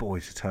this boy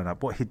to turn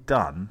up. What he'd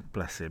done,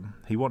 bless him,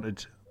 I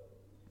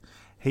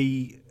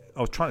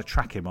was trying to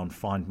track him on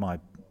Find My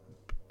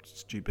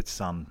Stupid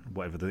Son,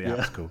 whatever the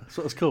app's called. That's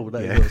what it's called.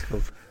 That is what it's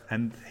called.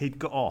 And he'd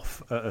got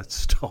off at a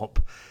stop.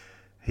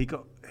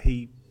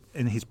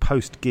 In his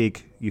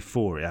post-gig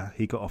euphoria,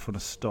 he got off on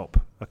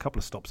a couple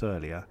of stops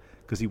earlier,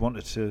 because he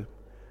wanted to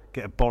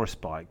get a Boris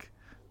bike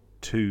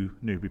to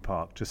Newbury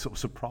Park to sort of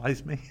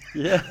surprise me.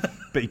 Yeah.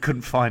 But he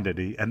couldn't find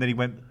any. And then he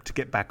went to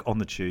get back on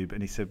the tube,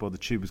 and he said, well, the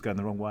tube was going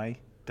the wrong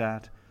way,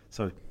 Dad.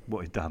 So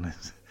what he'd done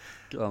is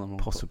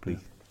possibly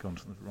gone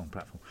to the wrong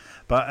platform.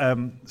 But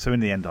so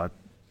in the end, I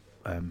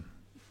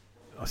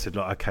said,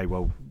 look, okay,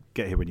 well,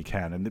 get here when you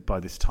can. And by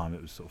this time,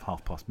 it was sort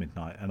of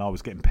midnight, and I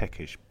was getting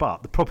peckish.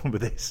 But the problem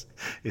with this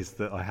is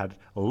that I had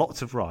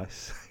lots of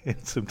rice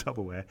in some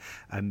Tupperware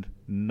and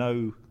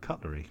no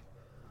cutlery.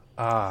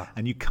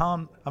 And you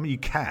can't. I mean, you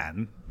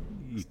can.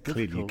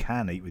 Clearly, you difficult.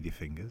 can eat with your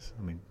fingers.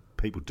 I mean,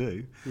 people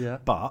do. Yeah.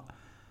 But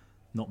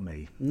not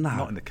me. No.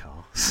 Not in the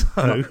car.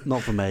 So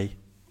Not for me.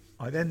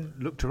 I then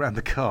looked around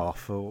the car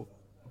for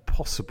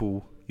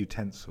possible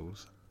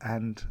utensils,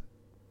 and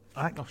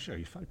I'll show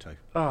you a photo.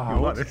 Oh,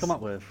 You'll what like did you come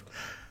up with?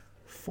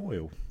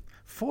 Foil.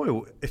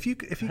 If you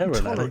can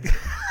Heroin tolerate. addict.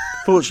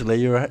 Fortunately,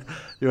 you're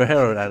a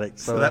heroin addict,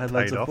 so I that had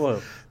loads paid of off.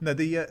 foil.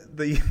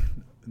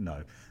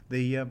 No,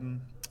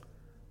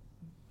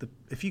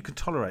 if you can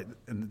tolerate,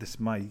 and this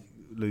may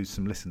lose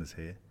some listeners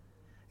here,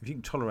 if you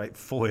can tolerate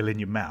foil in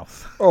your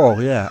mouth. Oh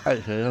yeah,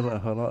 actually, I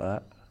like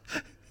that.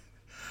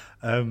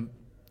 Hang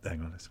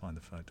on, let's find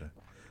the photo.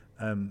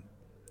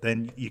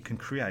 Then you can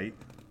create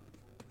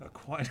a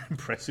quite an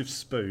impressive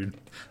spoon.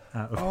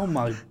 Oh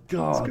my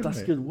god, that's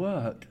isn't it? good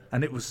work.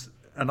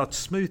 And I'd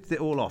smoothed it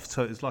all off,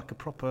 so it was like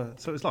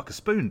a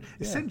spoon.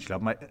 Yeah. essentially.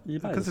 I've made, You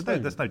made a because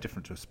spoon. there's no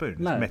different to a spoon.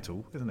 No. It's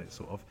metal, isn't it?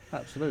 Sort of.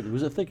 Absolutely.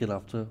 Was it thick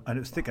enough to? And it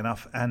was thick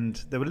enough,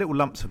 and there were little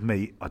lumps of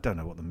meat. I don't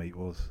know what the meat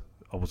was.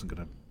 I wasn't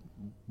going to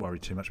worry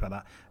too much about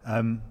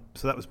that.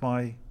 So that was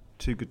my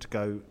Too Good To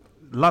Go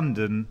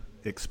London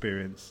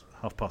experience.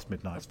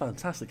 midnight. That's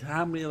fantastic.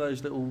 How many of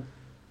those little?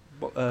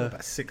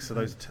 About 6 of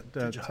those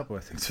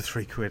Tupperware things for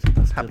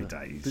 £3. Happy good.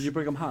 days. Did you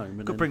bring them home?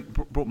 And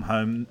Brought them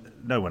home.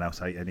 No one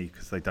else ate any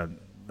because they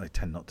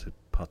tend not to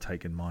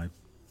partake in my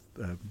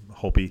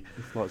hobby.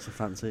 Flights of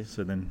fancy.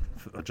 So then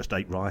I just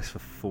ate rice for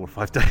 4 or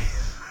 5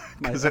 days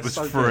because it was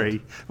so free.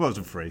 good. Well, it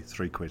wasn't free,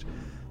 £3.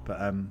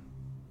 But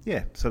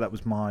yeah, so that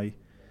was my.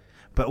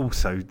 But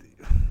also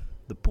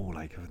the ball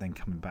ache of then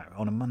coming back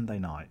on a Monday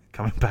night,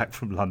 coming back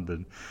from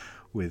London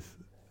with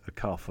a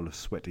car full of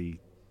sweaty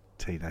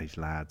teenage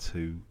lads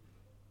who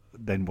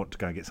then want to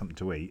go and get something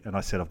to eat. And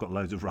I said, I've got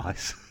loads of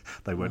rice.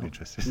 They weren't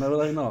interested. No, were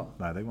they not?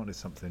 No, they wanted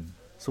something.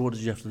 So what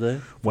did you have to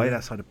do? Wait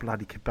outside a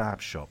bloody kebab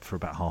shop for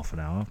about half an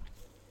hour.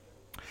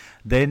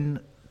 Then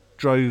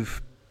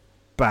drove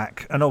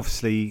back, and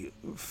obviously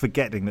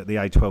forgetting that the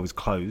A12 is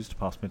closed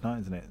past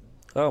midnight, isn't it?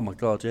 Oh my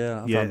god,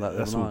 yeah. I found that the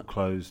that's other all night.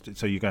 closed.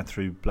 So you're going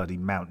through bloody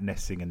Mount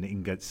Nessing and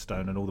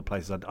Ingatestone and all the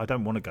places. I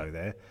don't want to go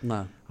there.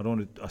 No.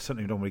 I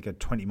certainly don't want to go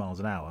 20 miles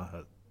an hour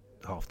at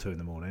 2:30 in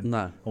the morning. No.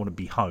 I want to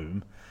be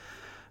home.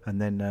 And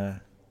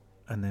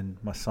then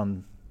my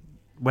son,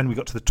 when we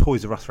got to the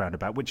Toys R Us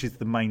roundabout, which is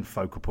the main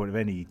focal point of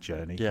any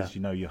journey, because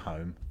you know you're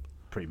home,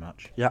 pretty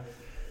much. Yeah.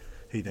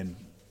 He then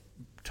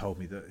told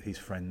me that his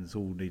friends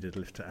all needed a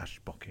lift to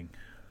Ashbocking.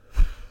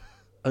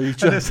 Are you And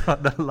joking? it's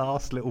like the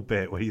last little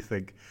bit where you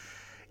think,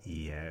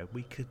 yeah,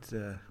 we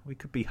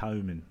could be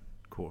home in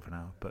a quarter of an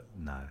hour, but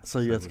no. So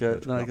you had to go-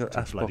 we no, up go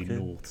to bloody Ashbocking.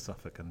 North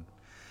Suffolk, and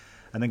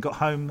then got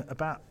home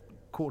about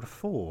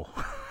 4:45.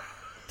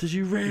 Did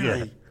you really?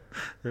 Yeah.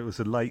 It was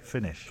a late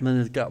finish. And then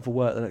you get up for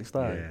work the next day.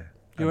 Yeah.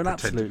 You're And an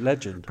absolute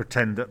legend. But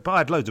I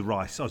had loads of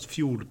rice. I was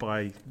fueled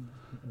by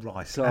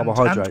rice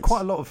Carbohydrates. and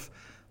quite a lot of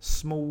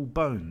small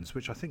bones,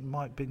 which I think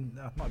might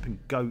have been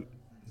goat.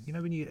 You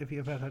know, have you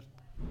ever had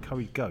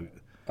curried goat?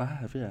 I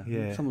have, yeah.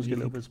 Yeah. Someone's got a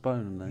little bit of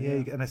bone in there.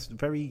 Yeah, and it's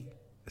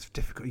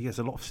difficult. There's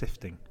a lot of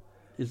sifting.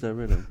 Is there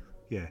really?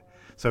 Yeah.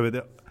 So,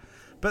 but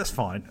that's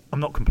fine. I'm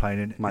not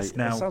complaining. Mate, It's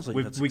now it sounds like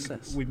you've had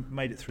success. we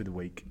made it through the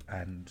week,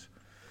 and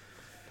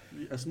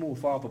It's more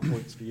father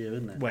points for you,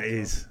 isn't it? well, it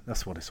is.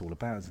 That's what it's all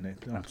about, isn't it?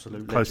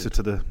 Absolute Closer legend.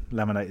 to the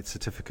laminated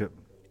certificate.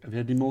 Have you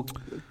had any more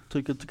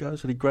Too Good To Go?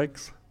 Any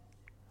Greg's?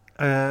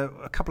 A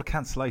couple of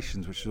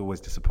cancellations, which is always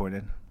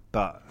disappointing.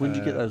 But When do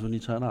you get those when you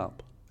turn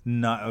up?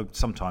 No,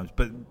 sometimes,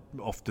 but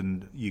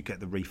often you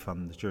get the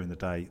refund during the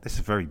day. This is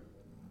a very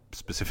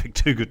specific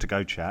Too Good To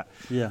Go chat.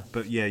 Yeah.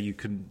 But yeah, you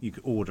can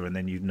order and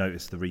then you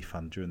notice the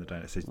refund during the day.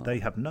 It says they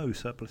have no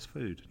surplus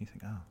food, and you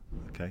think, oh,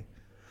 okay.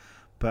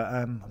 But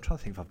I'm trying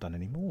to think if I've done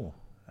any more.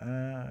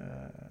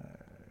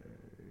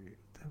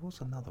 There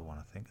was another one,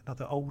 I think,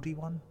 another oldie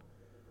one,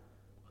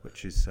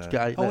 which is. Did you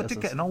get 8 I letters?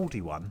 did get an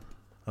oldie one.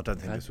 I don't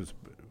think this was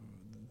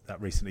that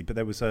recently, but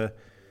there was a.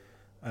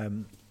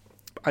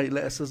 8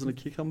 lettuces and a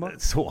cucumber?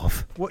 Sort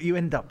of. What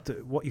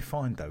you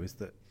find though is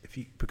that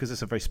because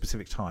it's a very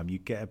specific time, you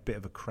get a bit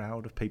of a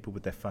crowd of people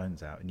with their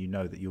phones out, and you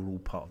know that you're all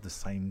part of the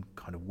same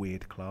kind of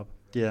weird club.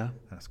 Yeah. And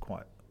that's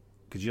quite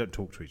because you don't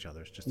talk to each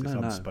other. It's just this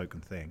No.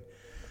 unspoken thing.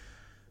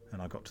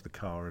 And I got to the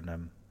car,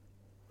 and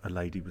a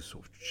lady was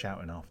sort of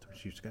shouting after me.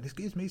 She was going,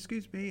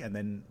 "Excuse me," and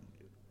then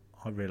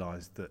I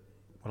realised that.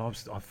 Well, I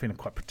was feeling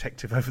quite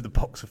protective over the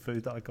box of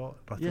food that I got.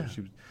 I thought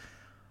she was.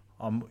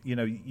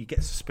 You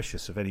get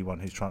suspicious of anyone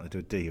who's trying to do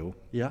a deal.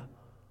 Yeah.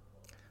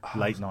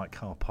 Late night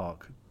car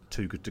park,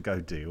 Too Good To Go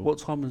deal. What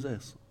time was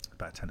this?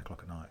 About 10 o'clock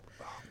at night.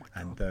 Oh my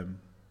God. And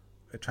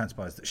it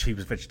transpires that she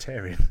was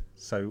vegetarian.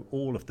 So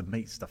all of the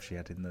meat stuff she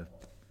had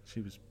she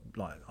was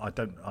like, I'm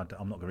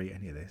not going to eat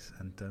any of this.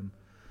 And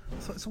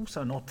so it's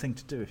also an odd thing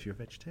to do if you're a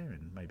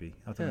vegetarian, maybe.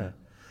 I don't know.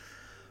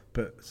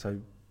 But so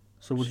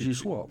what did you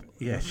swap?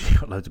 Yeah, she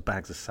got loads of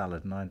bags of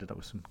salad, and I ended up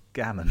with some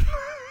gammon.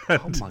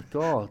 Oh my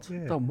God!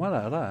 Yeah. Done well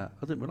out of that.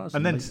 I didn't realise.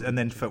 And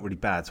then felt really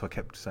bad, so I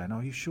kept saying, "Oh,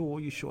 are you sure?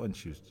 Are you sure?" And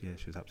she was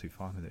absolutely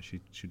fine with it.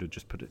 She'd have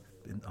just put it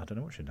in. I don't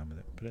know what she'd done with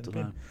it. Put it in the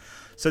bin.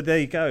 So there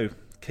you go.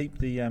 keep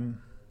the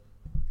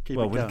Keep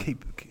well, it we'll going.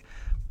 keep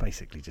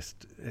basically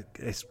just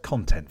it's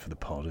content for the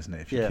pod, isn't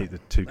it? If you keep the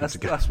too good to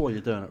go. That's why you're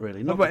doing it,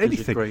 really. Not Well, because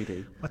anything. you're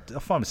greedy. I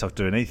find myself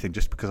doing anything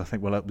just because I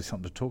think, well, that'll be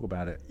something to talk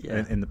about it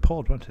Yeah. in the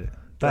pod, won't it?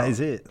 That is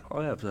it.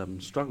 I have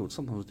struggled.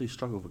 Sometimes I do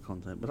struggle for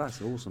content, but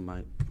that's awesome,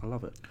 mate. I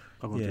love it.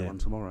 I'm going to do Yeah. one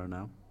tomorrow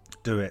now.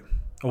 Do it.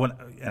 In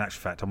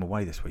actual fact, I'm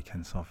away this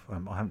weekend, so I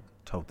haven't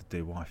told the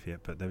dear wife yet,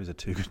 but there is a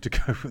too good to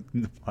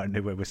go. I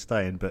know where we're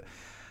staying, but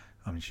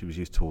I mean, she was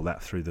used to all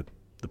that through the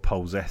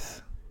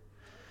Polzeth.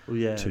 Well,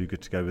 yeah. Too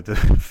good to go with the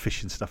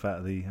fishing stuff out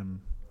of the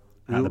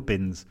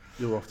bins.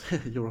 You're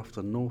off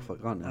to Norfolk,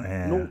 aren't you?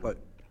 Yeah.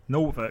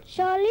 Norfolk.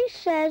 Charlie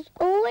says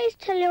always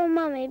tell your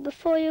mummy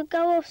before you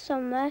go off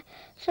somewhere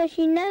so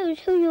she knows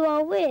who you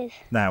are with.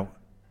 Now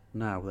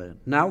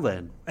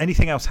then.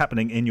 Anything else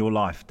happening in your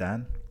life,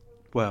 Dan?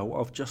 Well,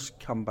 I've just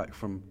come back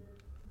from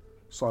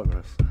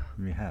Cyprus.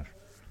 You have.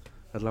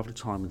 Had a lovely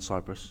time in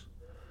Cyprus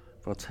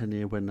for our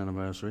 10-year wedding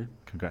anniversary.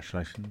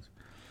 Congratulations.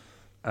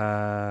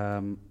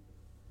 I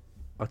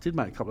did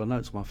make a couple of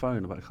notes on my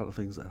phone about a couple of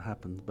things that had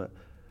happened, but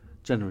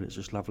generally it's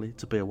just lovely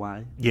to be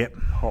away. Yep.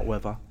 Hot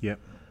weather. Yep.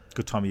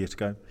 Good time of year to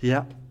go.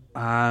 Yeah.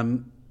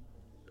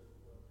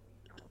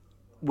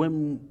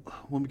 When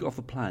we got off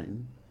the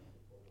plane,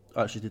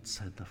 I actually did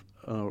send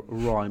a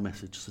wry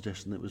message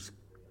suggesting it was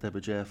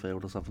Deborah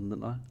Airfield or something,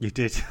 didn't I? You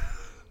did.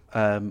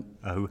 Oh,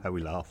 how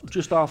we laughed.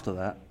 Just after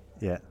that,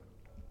 Yeah.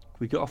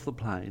 we got off the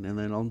plane and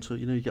then onto,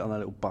 you get on that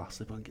little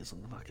bus. Everyone gets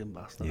on the fucking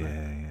bus, don't they?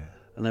 Yeah.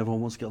 And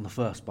everyone wants to get on the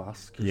first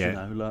bus because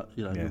Yeah.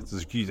 yeah,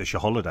 It's your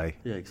holiday.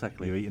 yeah,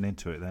 exactly. You're eating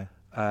into it there.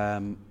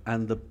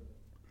 And the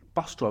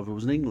bus driver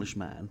was an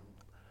Englishman,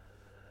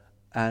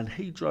 and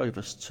he drove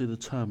us to the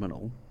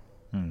terminal.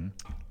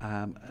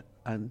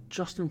 And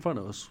just in front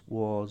of us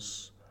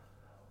was,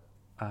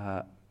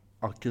 I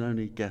can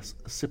only guess,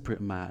 a Cypriot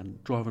man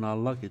driving our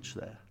luggage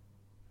there.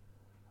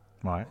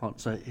 Right.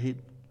 So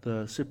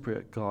the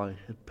Cypriot guy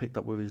had picked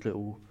up with his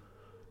little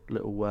I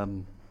don't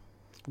know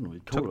what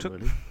you call Tuk-tuk? it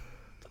really.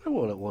 I don't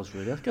know what it was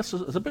really. I guess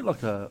it's a bit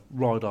like a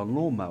ride-on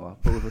lawnmower,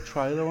 but with a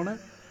trailer on it.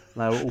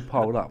 And they were all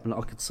piled up, and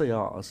I could see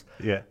ours.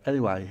 Yeah.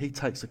 Anyway, he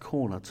takes a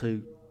corner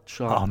too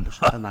sharp,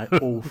 and they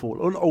all fall.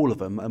 All of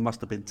them, it must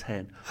have been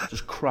 10,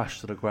 just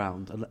crashed to the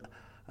ground.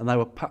 And they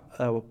were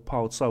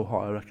piled so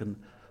high, I reckon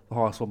the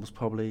highest one was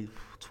probably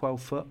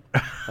 12 foot.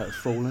 It was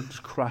falling,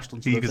 just crashed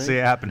onto the You thing. can see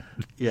it happening.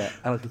 Yeah,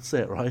 and I could see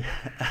it, right?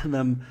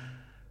 And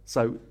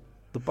so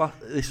the bus,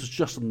 this was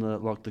just on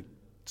the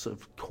sort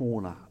of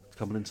corner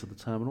coming into the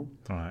terminal.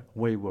 Right.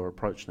 We were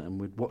approaching it and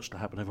we'd watched it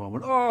happen. Everyone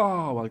went,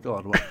 "Oh my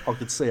god!" Well, I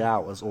could see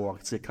ours, or I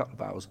could see a couple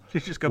of hours. You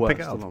just go pick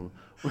it up.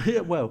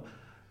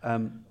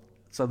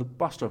 So the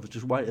bus driver was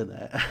just waiting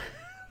there,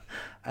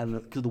 and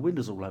because the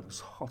windows all open, it's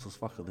hot as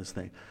fuck on this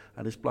thing,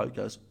 and this bloke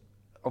goes.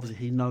 Obviously,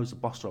 he knows the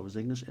bus driver's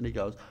English, and he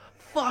goes,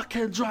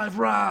 "Fucking drive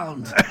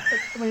round!"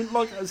 I mean,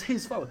 like it was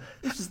his fault.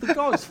 This is the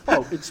guy's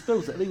fault. It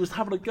spills it, and he was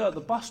having a go at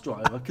the bus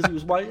driver because he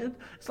was waiting.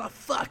 It's like,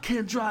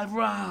 "Fucking drive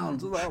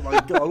round!" Like, oh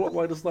my god, what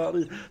way to start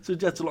this? So you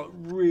had to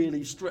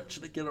really stretch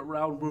it to get it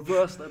round,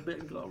 reverse that bit,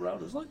 and go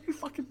around. It's like you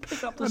fucking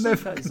pick up the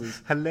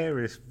suitcases.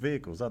 Hilarious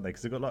vehicles, aren't they?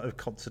 Because they've got a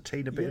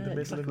concertina bit in the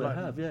middle. Exactly, they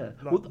have, yeah.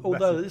 Like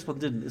Although massive. this one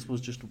didn't. This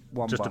was just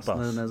one Just a bus, and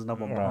bus. then there's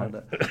another one Right.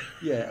 behind it.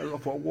 Yeah, I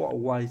thought, what a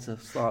way to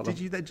start. Did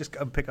you then just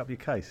go and pick up your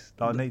case?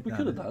 We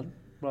could have done,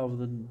 rather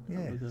than... Yeah,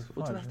 or it's did it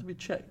fine, have to be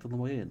checked on the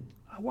way in?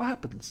 What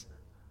happens?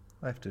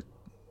 I have to.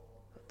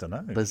 Don't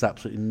know. There's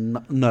absolutely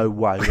no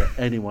way that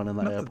anyone in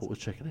that airport was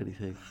checking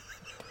anything.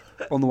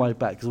 On the way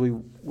back, because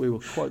we were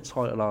quite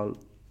tight on our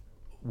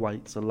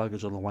weights and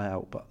luggage on the way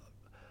out, but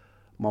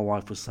my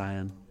wife was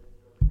saying,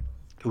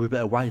 we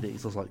better wait it. I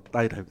was like,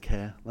 they don't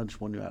care. They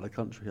just want you out of the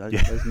country.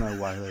 There's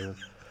no way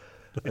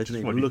they didn't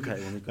even look at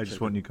it when They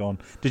just want you gone.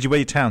 Did you wear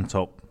your town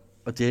top?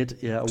 I did,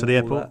 yeah. To the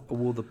airport? I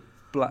wore the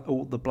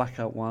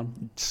blackout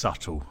one.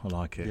 Subtle. I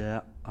like it.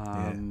 Yeah.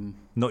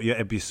 Not your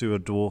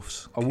Ebusua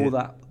dwarfs. I wore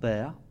that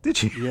there.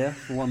 Did you? Yeah,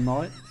 for one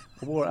night.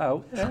 I wore it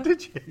out. Yeah.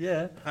 Did you?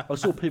 Yeah. I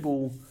saw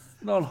people,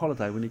 on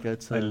holiday when you go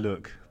to... They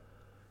look.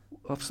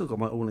 I've still got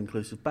my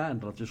all-inclusive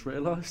band, I've just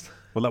realised.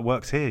 Well, that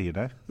works here, you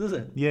know. Does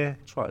it? Yeah.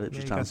 Try it at Yeah,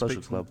 Ipswich you Town can Social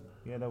speak to them. Club.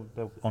 Yeah,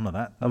 they'll honour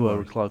that. I were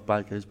with Clive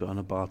Baker, he's been on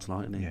a bar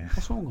tonight, isn't he? Yeah.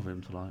 What's wrong with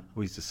him tonight?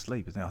 Well, he's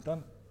asleep, isn't he?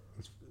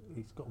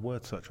 He's got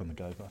word search on the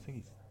go, but I think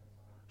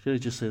he's You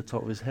just see the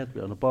top of his head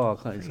bit on a bar,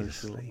 can't you? he's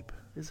So short. asleep.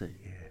 Is he?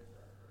 Yeah.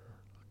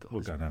 God,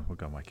 We'll go now. We'll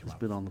go and wake him he's up.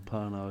 been on the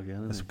Perno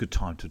again, That's a hasn't good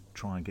time to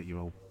try and get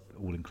your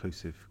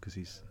all-inclusive because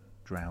he's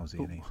drowsy,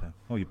 isn't he?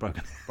 So, you're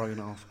broken. he? Broken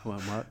off,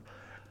 won't work.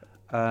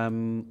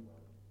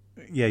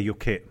 Yeah, your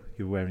kit.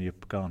 You're wearing your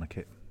Ghana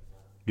kit.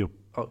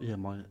 Oh, yeah,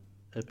 my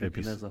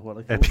Nebuchadnezzar, what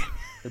they call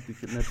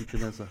it?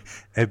 Nebuchadnezzar.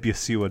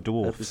 Ebusua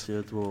dwarfs.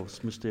 Ebusua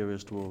dwarfs,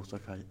 mysterious dwarfs.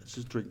 Okay, it's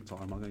just drink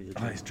time. I'm going to get a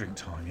drink. It's drink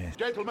time, yeah.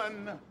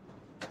 Gentlemen,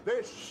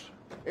 this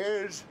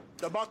is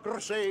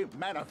Democracy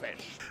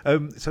Manifest.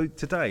 So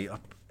today,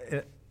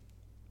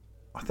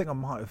 I think I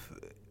might have.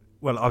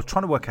 Well, I was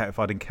trying to work out if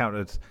I'd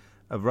encountered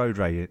a road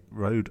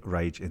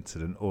rage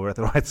incident, or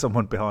whether I had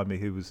someone behind me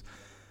who was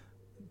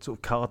sort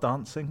of car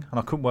dancing, and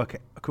I couldn't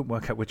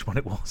work out which one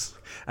it was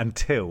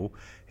until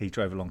he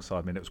drove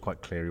alongside me, and it was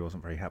quite clear he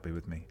wasn't very happy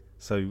with me.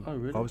 So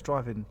really? I was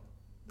driving.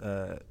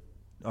 I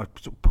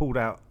sort of pulled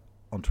out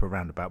onto a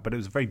roundabout, but it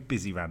was a very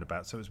busy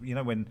roundabout. So it was,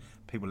 when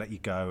people let you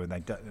go and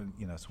they don't,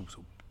 it's all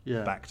sort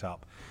of backed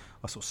up.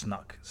 I sort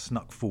of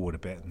snuck forward a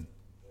bit and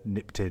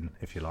nipped in,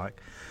 if you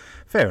like.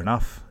 Fair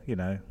enough, he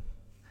might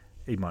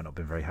not have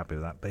been very happy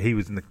with that, but he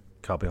was in the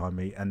car behind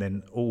me, and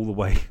then all the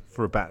way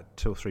for about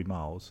 2 or 3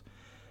 miles,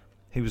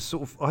 he was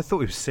I thought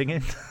he was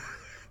singing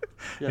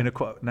in a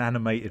quite an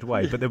animated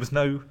way, but there wasn't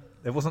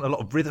a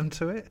lot of rhythm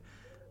to it,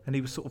 and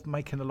he was sort of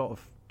making a lot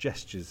of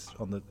gestures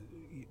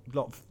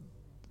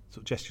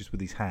gestures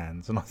with his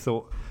hands, and I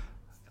thought,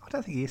 I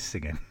don't think he is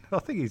singing. I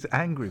think he's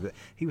angry, but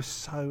he was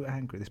so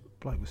angry. This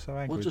bloke was so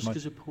angry. Well, just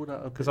because you pulled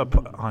out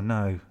I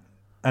know,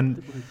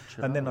 and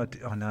then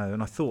I know,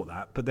 and I thought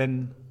that, but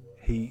then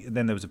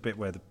there was a bit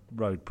where the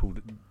road pulled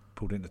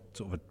into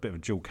sort of a bit of a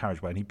dual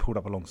carriageway, and he pulled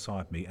up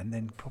alongside me, and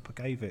then proper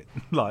gave it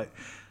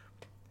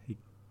he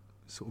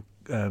sort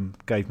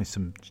of gave me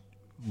some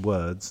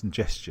words and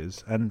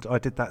gestures, and I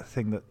did that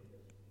thing that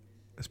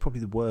is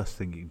probably the worst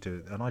thing you can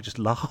do, and I just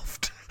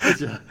laughed,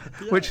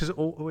 which he's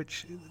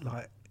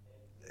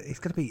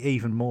going to be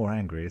even more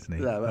angry, isn't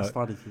he? Yeah, that's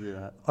funny to do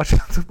that.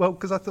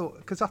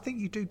 Because I think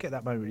you do get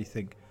that moment where you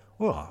think,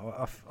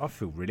 well, I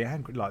feel really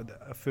angry,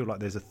 I feel like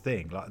there's a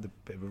thing, like a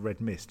bit of a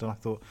red mist, and I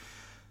thought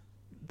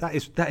that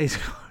is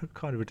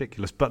kind of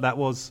ridiculous, but it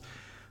was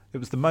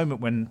the moment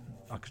when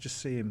I could just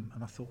see him,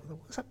 and I thought,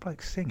 what's that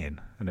bloke singing?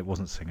 And it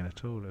wasn't singing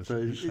at all.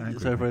 So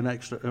for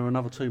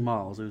another 2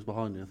 miles, he was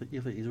behind you. I think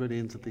you think he's really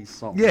into these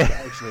songs. Yeah, but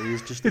actually,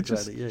 he's just a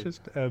at you.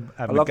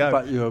 I love the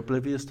fact you're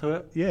oblivious to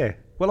it. Yeah.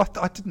 Well,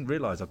 I didn't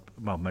realise.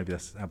 Maybe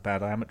that's how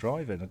bad I am at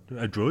driving.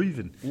 I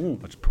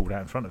just pulled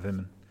out in front of him,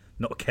 and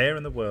not a care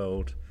in the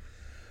world.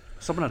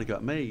 Someone had a go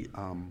at me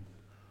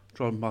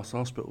driving past the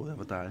hospital the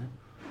other day,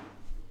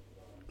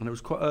 and it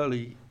was quite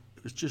early.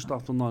 It was just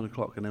after 9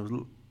 o'clock, and there was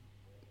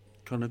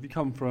kind of, you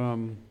come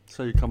from,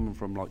 say you're coming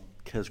from like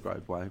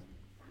Kesgrove way,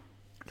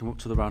 come up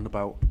to the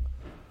roundabout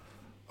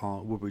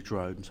on Woodbridge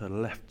Road and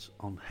turn left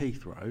on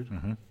Heath Road.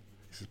 Mm-hmm.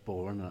 This is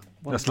boring, isn't it?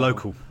 That's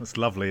local. That's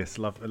lovely. It's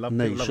lovely. Love a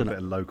bit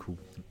of local.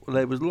 Well,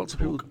 there was lots of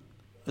people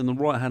in the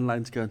right-hand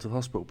lane to go into the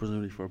hospital,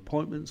 presumably for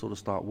appointments or to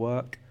start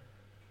work,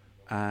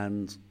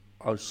 and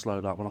I was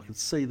slowed up, and I could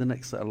see the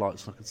next set of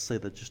lights, and I could see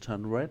they just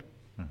turned red.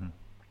 Mm-hmm.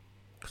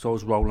 So I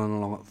was rolling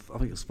along, I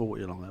think it's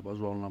 40 along there, but I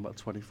was rolling along about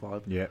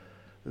 25. Yeah.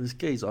 And this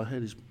geezer, I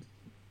heard his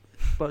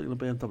bloke in a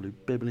BMW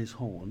bibbing his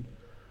horn,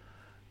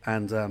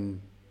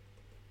 and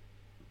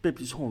bibbed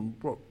his horn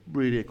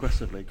really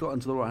aggressively, got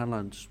into the right-hand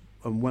lane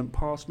and went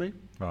past me.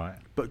 Right.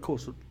 But of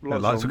course, the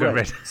lights were going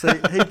red. So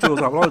he draws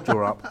up, I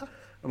draw up,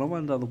 and I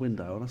went down the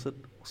window, and I said,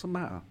 "What's the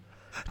matter?"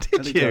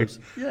 Did you? Goes,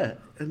 yeah.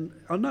 And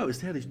I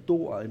noticed he had his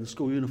daughter in the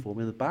school uniform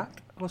in the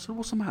back, and I said,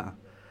 "What's the matter?"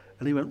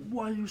 And he went,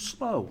 "Why are you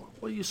slow?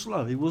 Why are you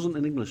slow?" He wasn't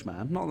an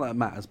Englishman. Not that it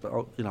matters, but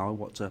I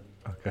want to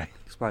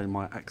explain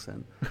my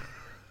accent.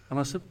 And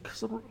I said,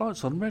 "Because the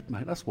light's on red,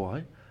 mate. That's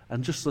why."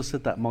 And just as I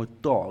said that, my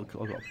dog,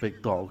 I've got a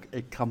big dog,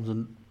 it comes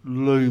and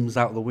looms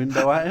out the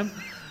window at him,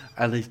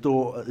 and his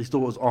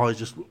daughter's eyes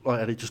just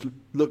and he just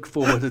looked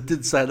forward and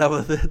didn't say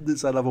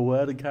another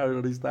word and carried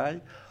on his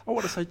day. I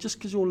want to say, just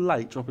because you're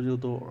late dropping your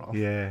daughter off.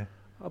 Yeah.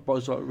 I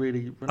was like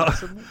really. I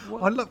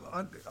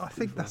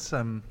think that's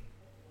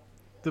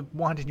the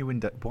winding your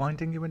window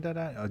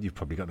down. Oh, you've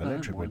probably got an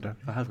electric window.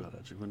 I have got an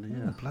electric window.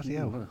 Yeah. Oh, bloody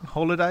hell!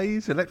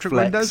 Holidays, electric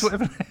windows,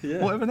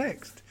 whatever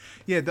next.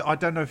 Yeah, I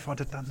don't know if I'd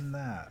have done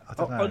that. I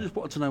don't know. I just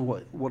wanted to know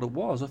what it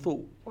was. I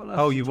thought.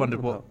 You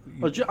wondered what?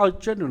 I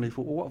genuinely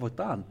thought, well, what have I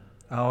done?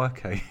 Oh,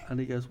 okay. And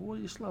he goes, "Why are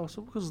you slow?" I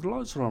said, "Because the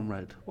lights are on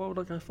red. Why would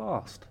I go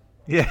fast?"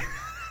 Yeah.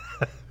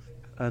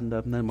 And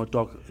then my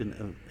dog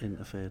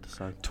interfered.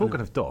 So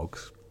talking of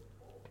dogs,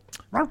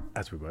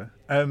 as we were,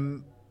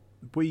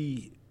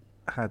 we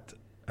had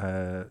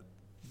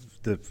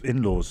the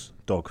in-laws'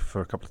 dog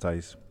for a couple of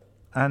days,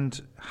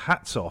 and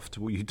hats off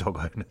to all you dog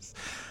owners.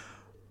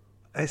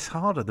 It's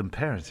harder than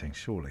parenting,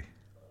 surely.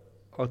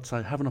 I'd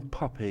say having a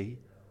puppy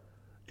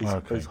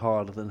is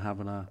harder than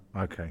having a...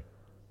 Okay.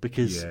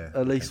 Because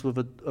at least with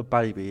a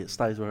baby, it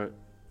stays where it...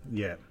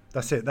 Yeah,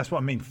 that's it. That's what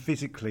I mean,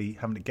 physically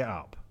having to get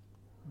up.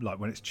 Like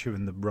when it's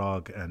chewing the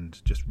rug and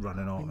just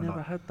running off. I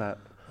never had that.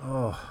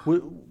 Oh.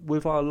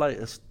 With our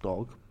latest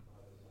dog,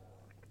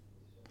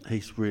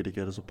 he's really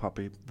good as a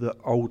puppy. The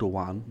older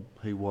one,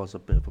 he was a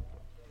bit of a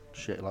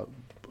shit. Like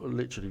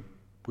literally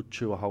would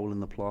chew a hole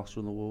in the plaster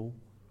on the wall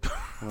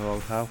in our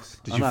old house.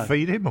 Did you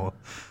feed him or?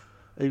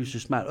 He was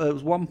just mad. There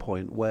was one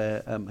point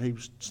where he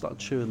started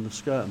chewing the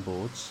skirting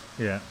boards.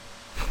 Yeah.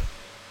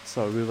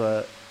 So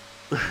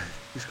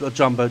he's got a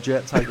jumbo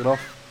jet taken off.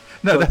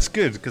 No, that's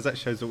good, because that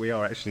shows that we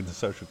are actually in the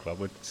social club.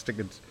 We're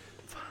sticking...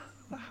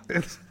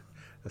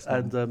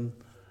 And...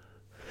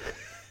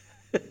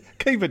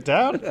 Keep it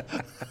down!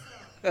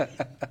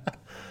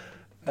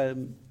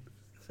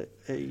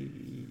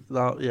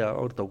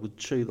 Older dog would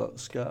chew like the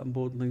skirting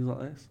board and things like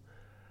this.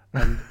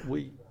 And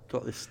we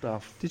got this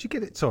stuff. Did you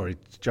get it? Sorry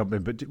to jump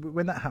in, but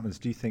when that happens,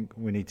 do you think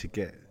we need to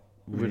get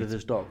Rid of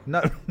this dog?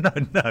 No.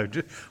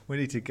 We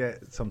need to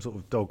get some sort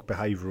of dog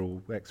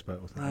behavioural expert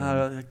or something.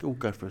 No, all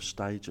go for a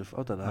stage of,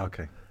 I don't know.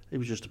 Okay. He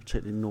was just a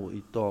particularly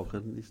naughty dog,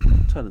 and he's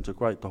turned into a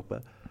great dog.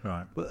 But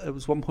there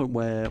was one point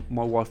where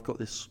my wife got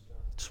this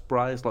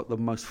spray. It's like the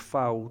most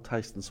foul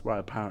tasting spray,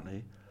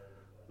 apparently,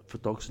 for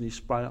dogs, and you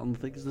spray it on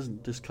things. It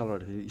doesn't discolour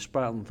anything. You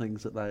spray it on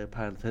things that they are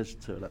paying attention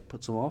to, and that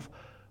puts them off.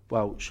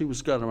 Well, she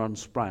was going around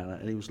spraying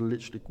it, and he was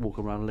literally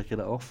walking around licking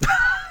it off.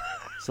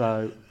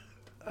 So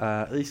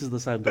this is the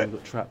same dog that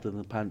got trapped in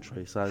the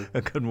pantry. So I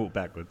couldn't walk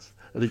backwards.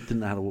 And he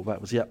didn't know how to walk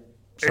backwards. Yep.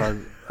 So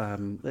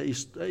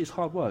it is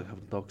hard work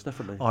having dogs,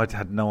 definitely. I'd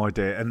had no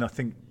idea, and I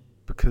think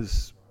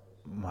because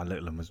my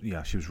little one was,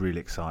 she was really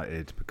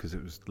excited because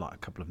it was like a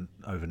couple of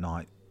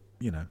overnight,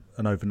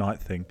 an overnight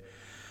thing.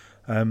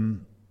 All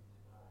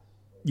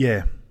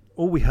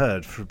we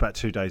heard for about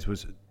 2 days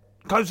was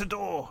close the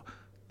door,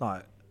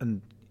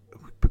 and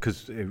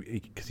because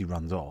he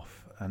runs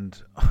off, and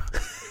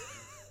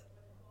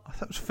I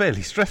thought it was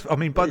fairly stressful. I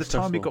mean, by the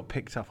time he got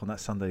picked up on that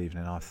Sunday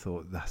evening, I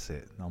thought, that's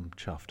it, I'm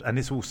chuffed. And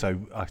it's also,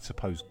 I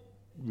suppose,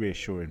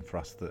 reassuring for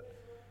us that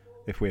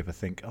if we ever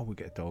think, we'll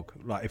get a dog,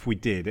 like if we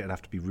did, it'd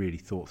have to be really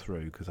thought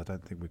through, because I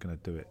don't think we're going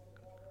to do it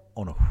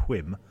on a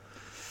whim.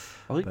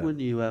 I think when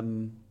you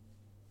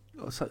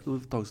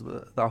with dogs,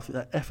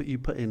 the effort you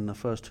put in the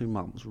first 2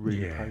 months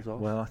really pays off.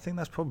 Well, I think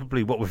that's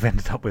probably what we've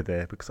ended up with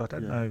there, because I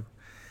don't know.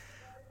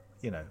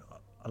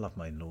 I love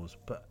my in-laws,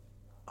 but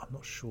I'm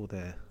not sure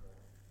they're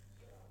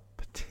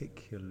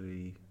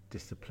particularly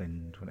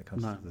disciplined when it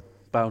comes to the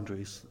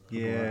boundaries.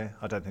 Yeah,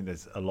 I don't think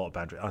there's a lot of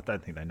boundaries. I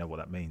don't think they know what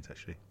that means,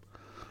 actually.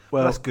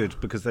 Well, that's good,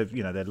 because they're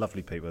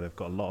lovely people. They've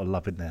got a lot of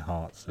love in their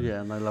hearts.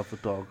 And they love the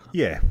dog.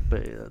 Yeah,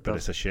 but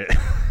it's a shit.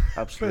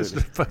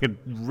 Absolutely, it's fucking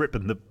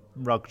ripping the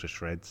rug to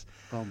shreds.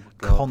 Oh my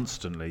God.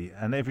 Constantly,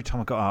 and every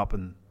time I got up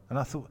and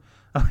I thought,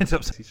 I ended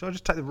up saying, so I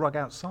just take the rug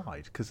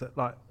outside, because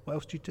what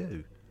else do you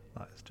do?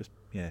 It's just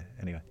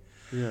anyway.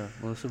 Yeah,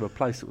 well, it's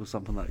replace it with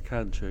something that it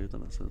can chew,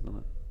 doesn't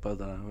it?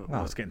 But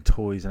I was getting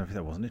toys and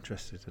everything. I wasn't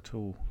interested at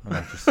all,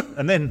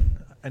 and then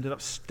ended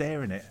up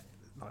staring it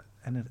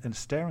in a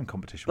staring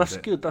competition. That's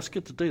good. That's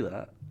good to do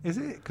that. Is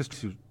it?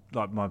 Because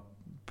my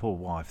poor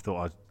wife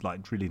thought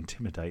I'd really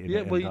intimidating.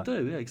 Yeah, well, you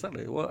do. Yeah,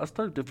 exactly. Well, that's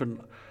no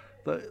different.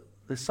 But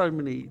there's so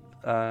many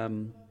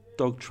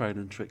dog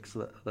training tricks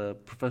that the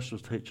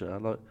professionals teach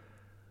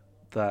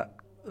that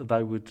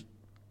they would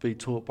be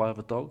taught by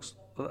other dogs.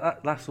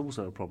 That's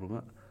also a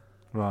problem.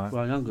 Right.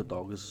 Well, a younger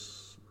dog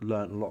has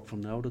learnt a lot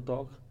from the older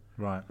dog.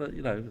 Right. But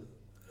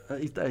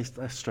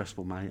that's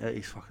stressful, mate. It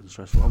is fucking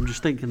stressful. I'm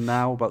just thinking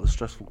now about the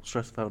stress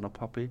of having a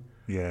puppy.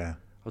 Yeah.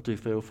 I do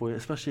feel for you,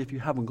 especially if you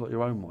haven't got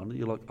your own one.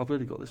 You're like, I've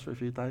only got this for a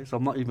few days.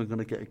 I'm not even going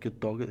to get a good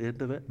dog at the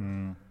end of it,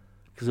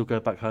 because he'll go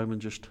back home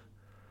and just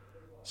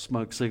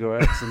smoke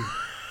cigarettes and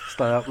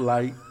stay up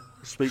late,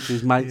 speak to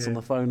his mates on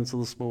the phone until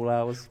the small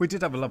hours. We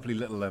did have a lovely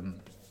little.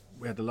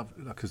 We had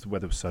because the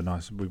weather was so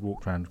nice. We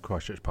walked around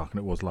Christchurch Park and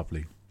it was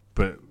lovely,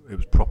 but it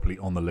was properly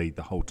on the lead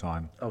the whole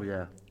time. Oh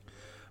yeah.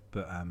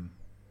 But and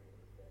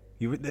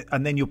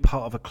then you're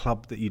part of a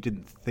club that you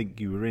didn't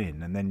think you were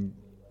in, and then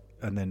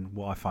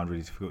what I find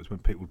really difficult is when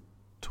people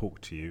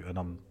talk to you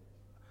and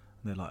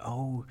they're like,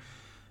 oh,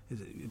 is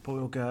it a boy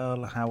or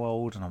girl? How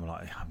old? And I'm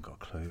like, I haven't got a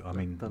clue. I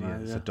mean,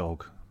 it's a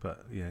dog,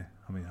 but I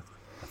mean,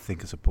 I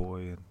think it's a boy,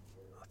 and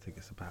I think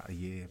it's about a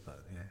year,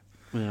 but yeah.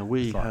 Yeah,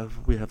 we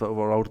have that of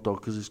our older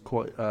dog because it's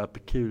quite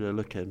peculiar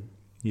looking.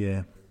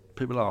 Yeah.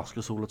 People ask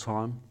us all the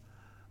time,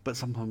 but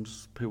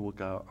sometimes people will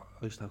go,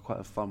 I used to have quite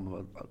a fun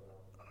with it,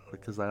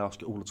 because they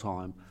ask it all the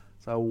time.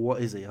 So,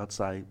 what is he? I'd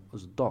say,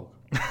 it's a dog.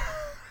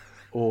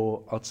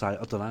 Or I'd say,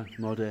 I don't know,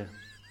 no idea.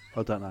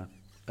 I don't know.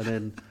 And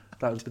then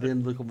that was the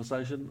end of the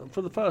conversation.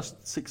 For the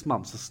first 6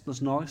 months,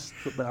 that's nice.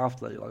 But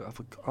after that, you're like,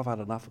 I've had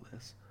enough of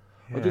this.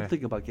 Yeah. I did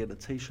think about getting a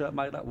T-shirt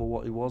made up with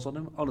what he was on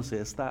him. Honestly,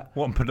 it's that.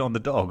 What, and put it on the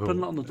dog?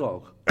 Putting it on the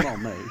dog. Not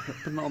on me.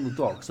 Putting it on the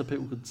dog so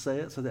people could see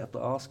it, so they have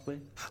to ask me.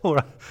 Or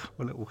a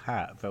little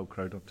hat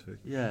velcroed onto it.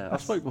 Yeah, I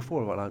spoke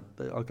before about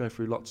I go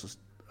through lots of,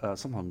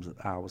 sometimes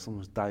hours,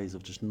 sometimes days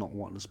of just not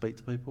wanting to speak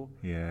to people.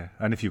 Yeah,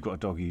 and if you've got a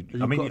dog, I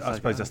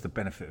suppose that's the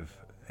benefit of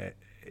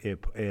ear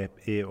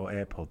or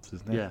AirPods,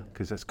 isn't it? Yeah.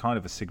 Because that's kind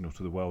of a signal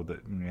to the world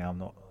that I'm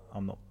not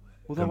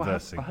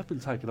conversing. I have been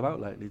taken out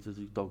lately to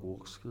do dog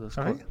walks. Cause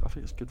I think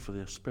it's good for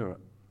their spirit.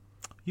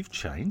 You've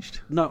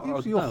changed?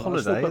 No, your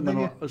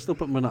holiday. I still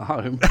put them in at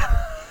home.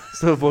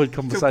 Still avoid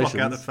conversations.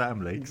 Still block out the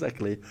family.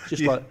 Exactly.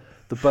 Just like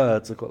the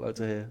birds, I've got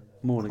to hear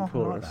morning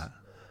chorus.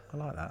 I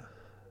like that.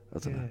 I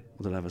don't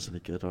know if it's any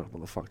good.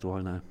 What the fuck do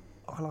I know?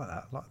 I like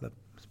that. I like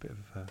it's a bit of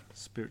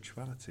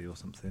spirituality or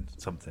something.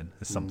 There's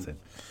something.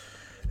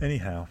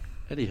 Anywho.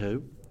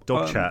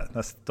 Dog chat.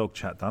 That's dog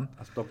chat done.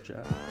 That's dog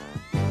chat.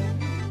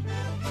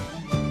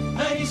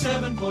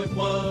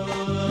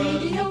 97.1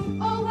 Radio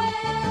OL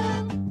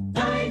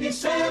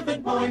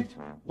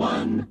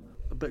 97.1.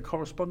 A bit of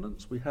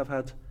correspondence we have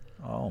had.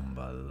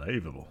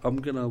 Unbelievable. I'm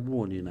going to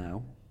warn you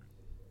now.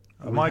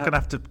 Am I going to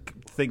have to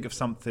think of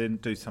something,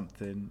 do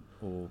something,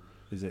 or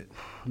Is it?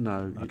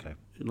 No. Okay.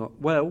 You're not.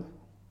 Well,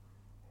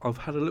 I've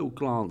had a little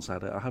glance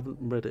at it. I haven't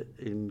read it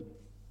in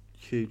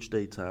huge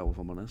detail, if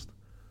I'm honest.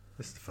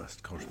 This is the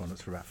first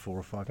correspondence for about 4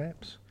 or 5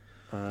 eps.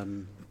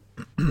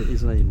 It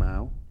is an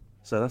email,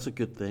 so that's a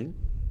good thing.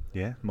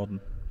 Yeah, modern.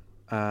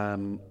 I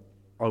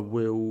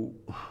will.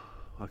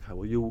 Okay,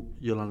 well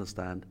you'll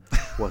understand.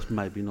 Well, it's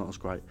maybe not as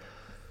great.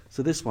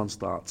 So this one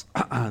starts.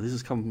 This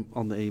has come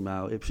on the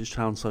email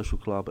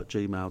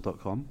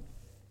ipswichtownsocialclub@gmail.com.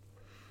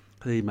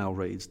 The email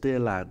reads: "Dear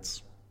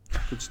lads,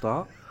 good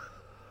start.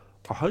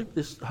 I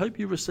hope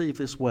you receive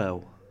this well."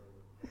 What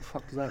the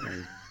fuck does that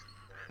mean?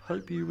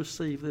 Hope you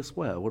receive this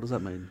well. What does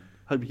that mean?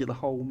 Hope you get the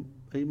whole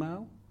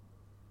email.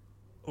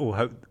 Oh,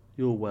 hope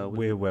You're well.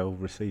 we're well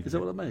received. Is that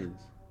what that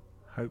means?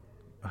 I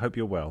hope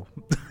you're well.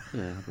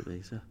 Yeah, a bit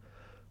easier.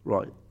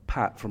 Right,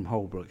 Pat from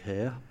Holbrook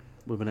here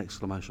with an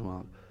exclamation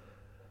mark.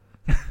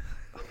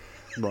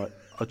 Right,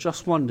 I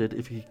just wondered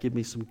if you could give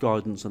me some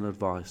guidance and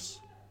advice.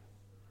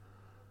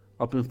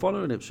 I've been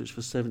following Ipswich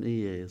for 70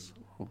 years.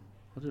 Oh,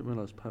 I didn't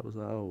realise Pat was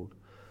that old.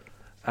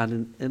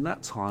 And in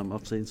that time,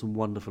 I've seen some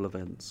wonderful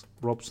events.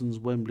 Robson's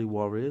Wembley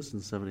Warriors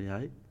in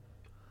 78,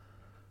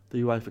 the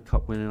UEFA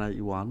Cup win in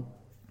 81,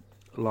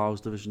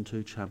 Lyle's Division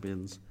 2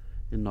 champions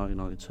in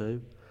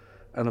 1992,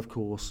 and of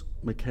course,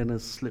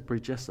 McKenna's Slippery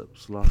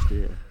Jessops last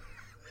year.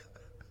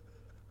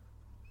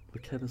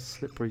 McKenna's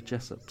Slippery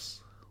Jessops.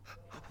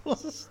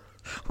 What is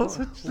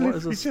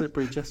a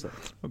slippery Jessop?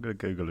 I'm going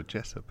to Google a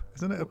Jessop.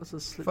 Isn't it What's a a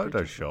slippery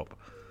photo shop?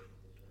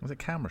 Was it a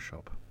camera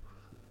shop?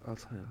 I'll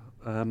tell you.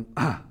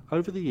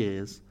 Over the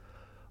years,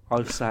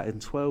 I've sat in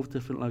 12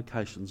 different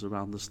locations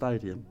around the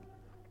stadium,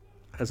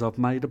 as I've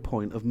made a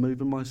point of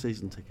moving my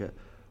season ticket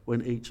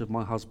when each of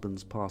my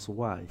husbands pass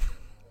away.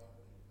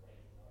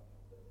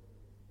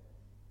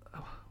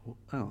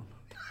 Hang on.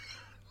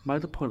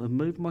 Made a point of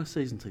moving my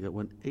season ticket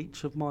when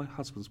each of my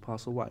husbands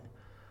pass away.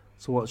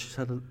 So what? She's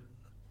had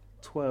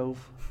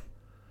 12.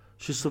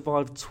 She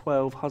survived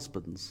 12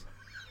 husbands.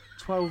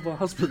 12 of her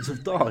husbands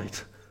have died.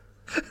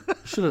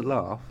 Shouldn't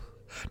laugh.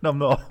 No, I'm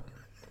not.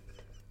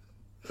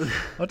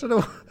 I don't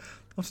know.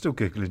 I'm still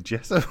Googling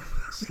Jessop.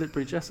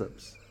 Slippery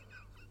Jessops.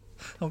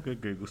 I'm going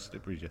to Google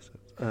Slippery Jessop.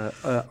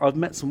 I've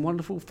met some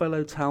wonderful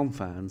fellow town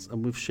fans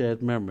and we've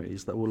shared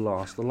memories that will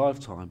last a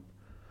lifetime.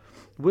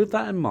 With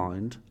that in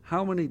mind,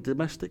 how many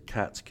domestic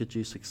cats could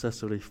you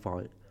successfully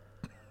fight?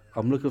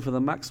 I'm looking for the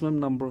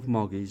maximum number of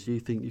moggies you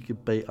think you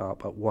could beat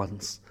up at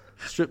once.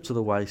 Stripped to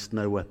the waist,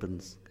 no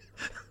weapons.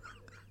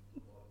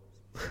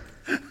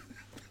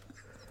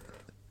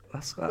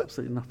 That's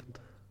absolutely nothing.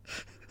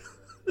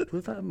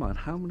 With that in mind,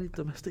 how many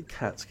domestic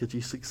cats could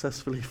you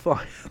successfully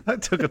fight?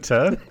 That took a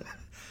turn.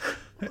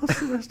 What's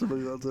the rest of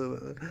it got to do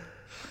with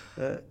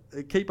it?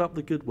 Keep up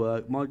the good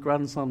work. My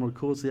grandson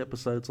records the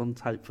episodes on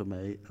tape for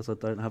me, as I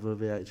don't have a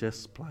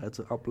VHS player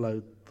to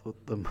upload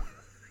them.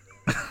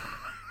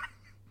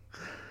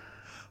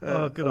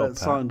 Good old Pat.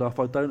 Signed off.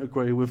 I don't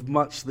agree with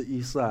much that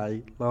you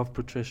say. Love,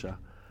 Patricia.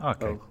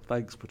 Okay. Oh,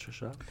 thanks,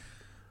 Patricia.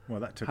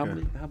 Well, that took How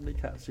many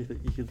cats do you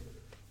think you could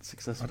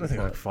successfully I don't think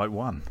I fight? could fight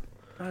one.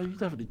 No, you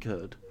definitely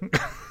could.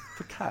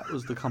 If a cat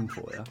was to come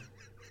for you,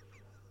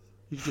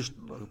 you could just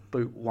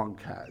boot one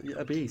cat. Yeah,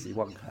 it'd be easy,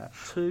 one cat.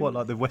 Two. What,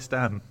 like the West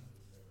Ham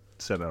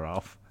centre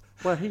half?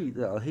 Well, he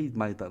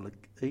made that look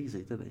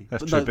easy, didn't he?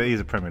 That's true, but he's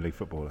a Premier League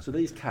footballer. So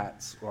these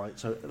cats, right?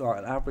 So like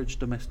an average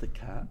domestic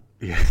cat.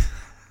 Yeah.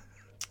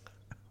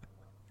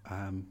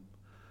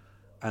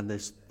 And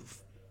there's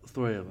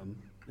 3 of them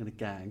in a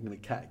gang, in a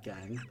cat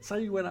gang.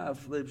 Say you went out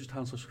of the Ipswich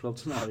Town Social Club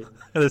tonight.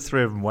 And there's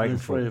 3 of them waiting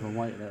There's for 3 of them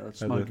waiting there,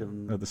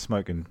 smoking at the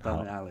smoking down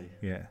part. the alley.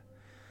 Yeah.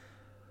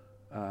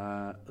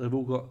 They've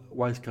all got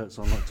waistcoats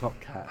on like Top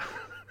Cat.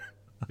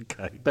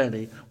 Okay.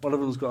 Benny, one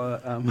of them's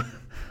got a,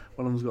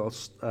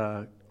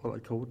 what are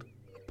they called?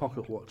 A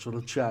pocket watch on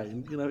a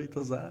chain. You know, he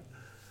does that.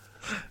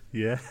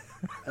 Yeah.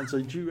 And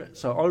so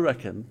so I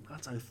reckon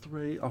I'd say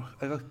 3. I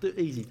could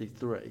do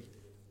 3.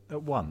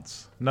 At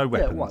once. No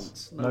weapons. Yeah, at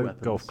once. No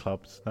weapons. Golf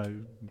clubs. No,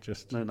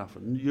 just. No,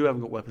 nothing. You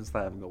haven't got weapons. They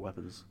haven't got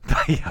weapons.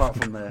 Apart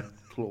from their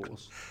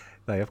claws.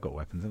 They have got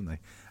weapons, haven't they?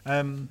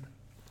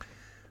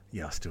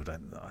 Yeah, I still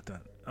don't.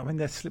 I mean,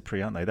 they're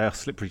slippery, aren't they? They are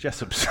slippery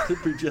Jessops.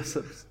 Slippery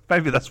Jessops.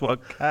 Maybe that's what a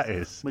cat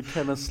is.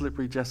 McKenna's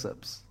Slippery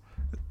Jessops.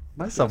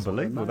 That's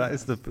unbelievable.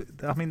 That's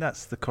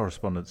the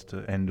correspondence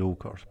to end all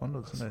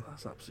correspondence, isn't it?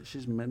 That's absolutely.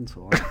 She's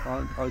mental.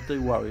 I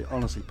do worry,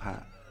 honestly,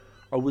 Pat.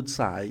 I would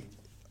say,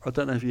 I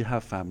don't know if you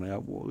have family.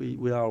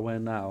 We are aware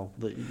now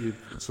that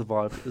you've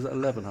survived. Is it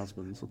 11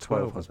 husbands or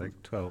 12 husbands? I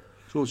think 12.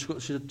 So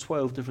she had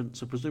 12 different.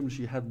 So presumably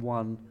she had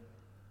one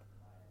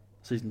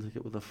season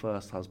ticket with her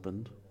first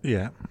husband.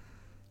 Yeah.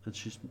 And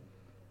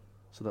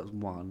so that's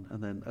 1,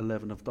 and then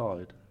 11 have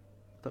died.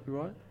 Would that be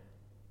right?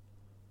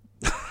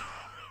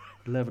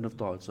 11 have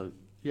died. So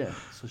yeah.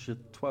 So she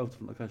had 12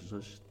 different locations.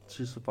 So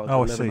she survived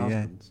 11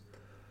 husbands. Yeah.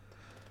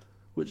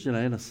 Which, you know,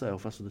 in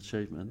itself, that's an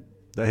achievement.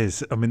 That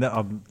is. I mean,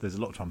 there's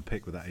a lot to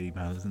unpick with that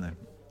email, isn't there?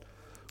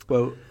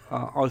 Well,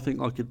 I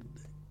think I could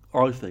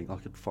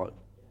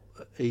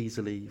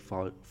easily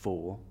fight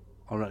 4.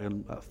 I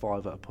reckon at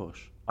 5 at a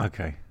push.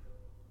 Okay.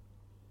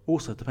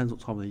 Also, it depends what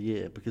time of the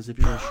year, because if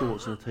you're in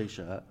shorts and a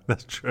t-shirt...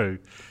 That's true.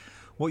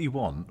 What you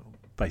want,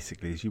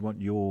 basically, is you want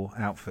your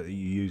outfit that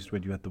you used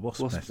when you had the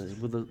wasp nest.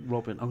 With the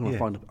robin. I'm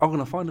going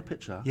to find a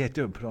picture. Yeah,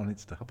 do it and put it on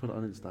Insta. I'll put it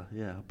on Insta.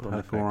 Yeah, I'll put it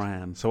Perfect. on the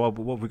gram. So what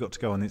have we got to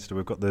go on Insta?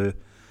 We've got the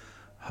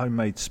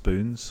homemade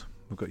spoons.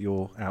 We've got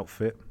your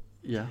outfit.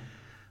 Yeah.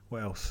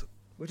 What else?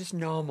 We're just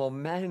normal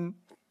men.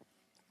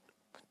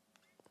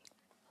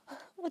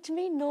 What do you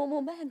mean,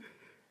 normal men?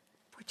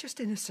 We're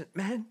just innocent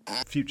men.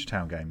 Future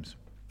Town games.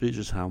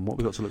 Future Town, what have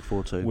we got to look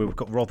forward to? We've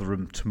got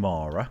Rotherham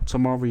tomorrow.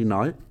 Tomorrow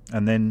night.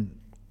 And then...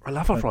 I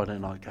love a Friday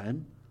night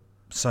game.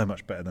 So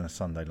much better than a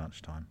Sunday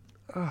lunchtime.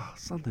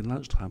 Sunday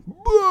lunchtime.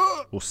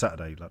 Or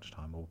Saturday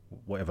lunchtime, or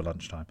whatever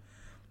lunchtime.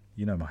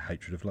 You know my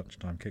hatred of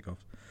lunchtime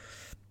kickoffs.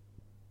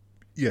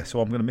 Yeah, so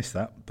I'm going to miss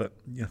that, but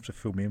you have to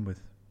fill me in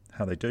with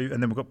how they do.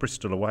 And then we've got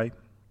Bristol away.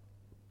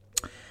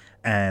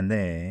 And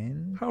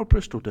then... How are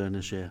Bristol doing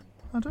this year?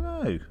 I don't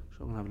know.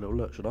 So I'm going to have a little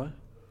look, should I?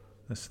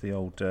 That's the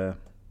old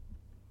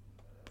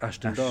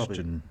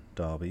Ashton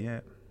Derby, yeah.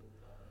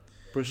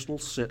 Bristol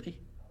City.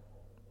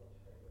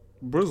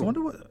 I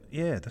wonder what...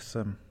 Yeah, that's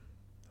a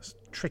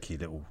tricky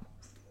little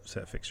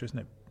set of fixture, isn't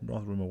it?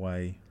 Rotherham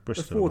away,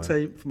 Bristol the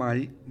 14th, away.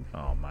 mate.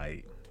 Oh,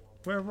 mate.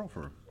 Where are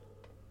Rotherham?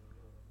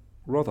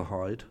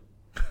 Rotherhide.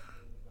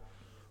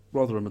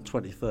 Rotherham the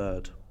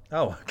 23rd.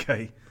 Oh,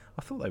 okay.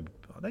 I thought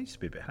they used to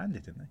be a bit handy,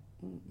 didn't they?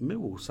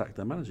 Millwall sacked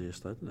their manager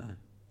yesterday, didn't they?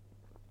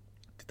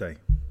 Did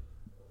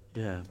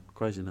they? Yeah,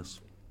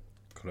 craziness.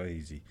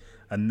 Crazy.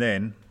 And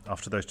then,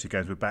 after those two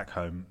games, we're back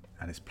home,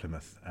 and it's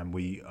Plymouth, and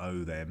we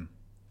owe them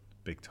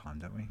big time,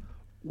 don't we?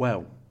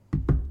 Well,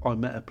 I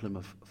met a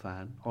Plymouth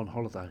fan on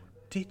holiday.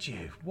 Did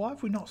you? Why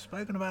have we not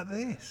spoken about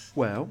this?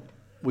 Well,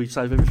 we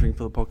save everything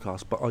for the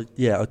podcast, but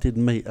I did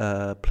meet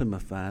a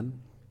Plymouth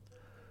fan.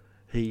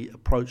 He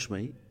approached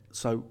me.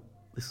 So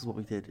this is what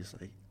we did, you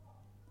see.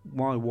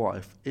 My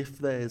wife, if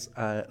there's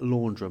a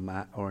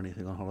laundromat or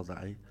anything on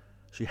holiday,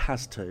 she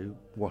has to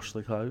wash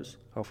the clothes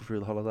halfway through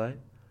the holiday.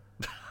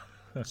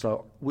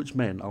 So, which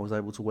meant I was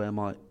able to wear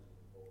my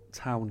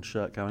town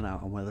shirt going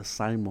out and wear the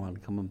same one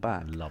coming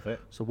back. Love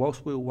it. So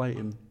whilst we were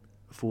waiting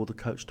for the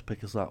coach to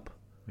pick us up,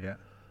 Yeah.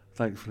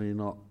 thankfully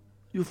not.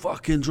 You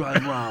fucking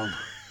drive round.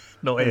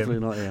 Not Thankfully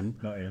him. not him.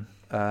 Not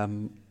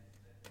him.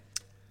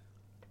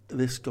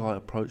 This guy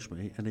approached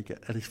me and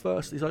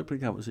his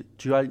opening comment was,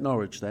 "Do you hate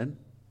Norwich then?"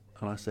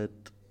 And I said,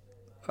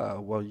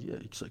 "Well, yeah,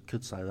 you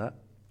could say that."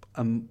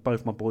 And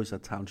both my boys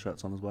had town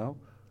shirts on as well.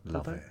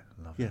 Love it.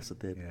 Yes, I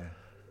did. Yeah.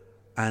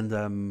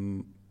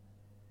 And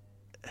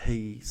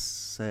he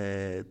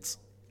said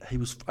he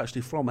was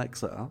actually from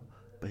Exeter,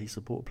 but he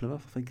supported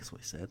Plymouth. I think that's what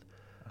he said.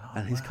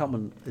 And he's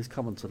coming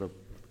to the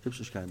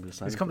Ipswich game.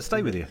 He's come to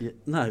stay with you? Yeah,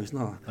 no, he's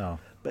not. Oh.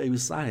 But he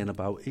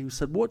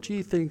said, "What do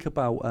you think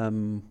about?"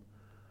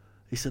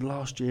 He said,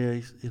 "Last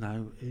year,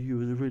 you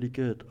were really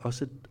good." I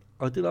said,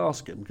 I did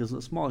ask him because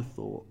it's my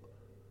thought.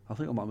 I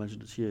think I might have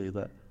mentioned it to you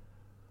that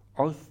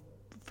I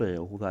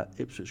feel that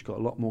Ipswich got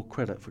a lot more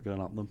credit for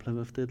going up than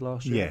Plymouth did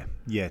last year.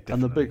 Yeah, definitely.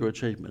 And the bigger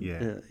achievement,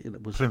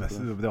 was Plymouth.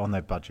 They're on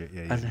their budget,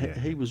 yeah. And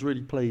he was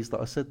really pleased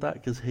that I said that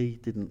because he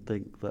didn't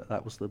think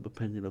that was the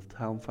opinion of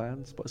town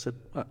fans. But I said,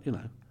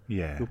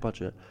 your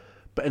budget.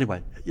 But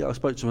anyway, I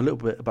spoke to him a little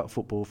bit about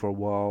football for a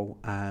while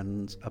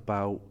and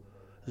about,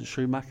 is it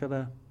Schumacher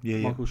there? Yeah,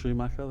 Michael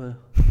Schumacher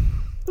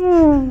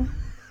there.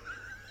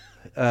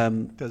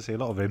 Don't see a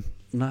lot of him.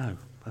 No,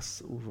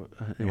 that's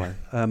anyway.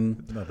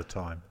 Another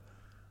time.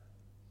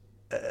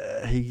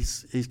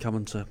 He's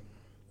coming to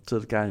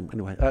the game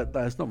anyway.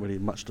 There's not really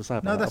much to say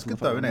about. No, that's that, good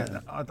though, isn't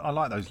it? I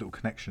like those little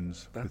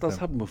connections. That does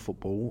happen with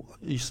football.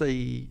 You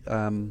see,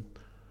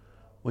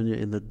 when you're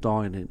in the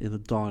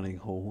dining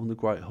hall, in the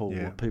Great Hall,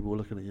 where people were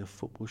looking at your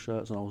football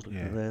shirts, and I was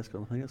looking at theirs,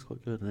 going, I think that's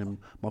quite good. And then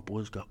my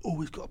boys go, "Oh,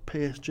 he's got a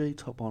PSG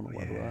top on," or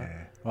whatever.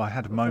 Yeah. Well, I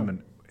had a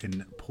moment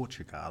in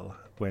Portugal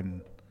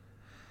when,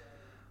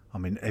 I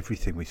mean,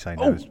 everything we say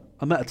now is...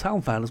 I met a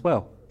town fan as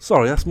well.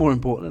 Sorry, that's more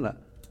important, isn't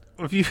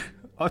it? Have you?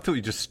 I thought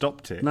you just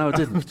stopped it. No, I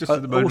didn't. Just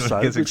at the moment also,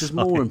 when it gets which is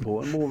exciting. more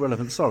important, more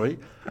relevant, sorry,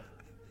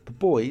 the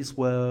boys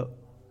were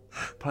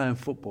playing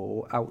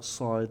football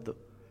outside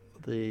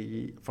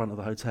the front of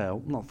the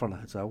hotel, not front of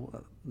the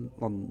hotel,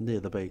 near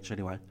the beach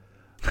anyway,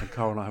 and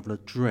Carl and I having a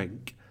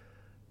drink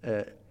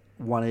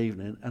one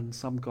evening, and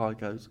some guy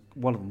goes,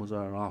 one of them was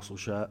wearing an Arsenal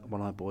shirt,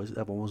 one of my boys,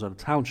 the other one was wearing a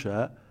town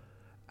shirt,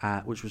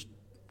 which was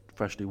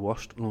freshly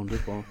washed,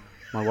 laundered by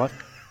my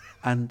wife.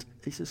 And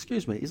he said,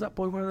 "Excuse me, is that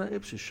boy wearing an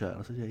Ipswich shirt?"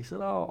 I said, "Yeah." He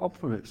said, "Oh, I'm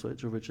from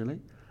Ipswich originally,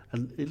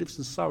 and he lives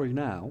in Surrey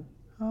now."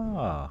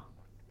 Ah.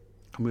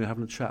 And we were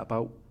having a chat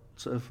about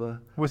sort of.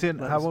 Was he?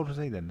 How old was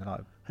he then?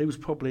 Like, he was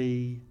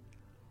probably,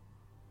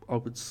 I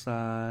would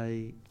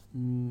say,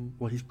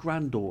 his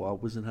granddaughter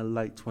was in her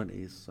late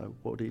 20s. So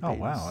what would he be? oh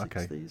wow,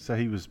 okay. 60s? So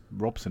he was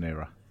Robson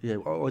era. Yeah.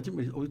 I didn't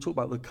really. We talked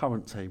about the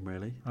current team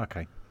really.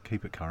 Okay,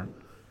 keep it current.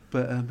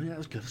 But yeah, it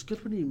was good. It's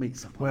good when you meet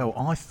someone. Well,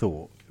 I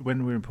thought when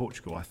we were in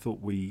Portugal, I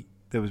thought we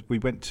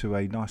went to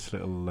a nice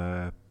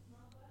little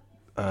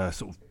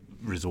sort of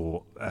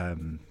resort,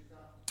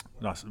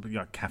 nice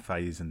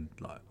cafes and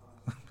like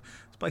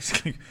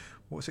basically,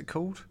 what's it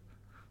called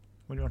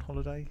when you're on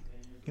holiday?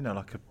 You know,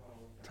 like a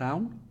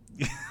Town?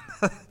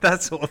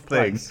 that sort of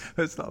thing. Place.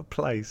 It's not a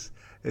place.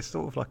 It's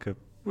sort of like a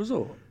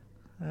Resort?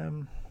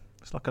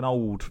 it's like an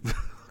old.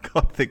 I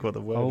can't think what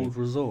the word Old is.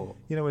 resort?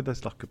 You know, when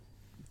there's like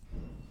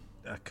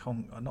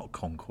not a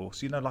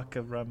concourse. You know, like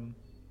a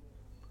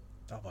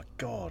Oh my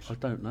God! I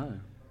don't know.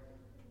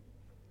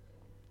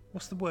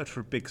 What's the word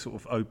for a big sort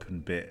of open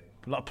bit?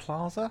 Like a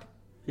plaza?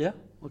 Yeah,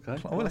 okay.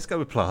 Well, let's go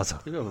with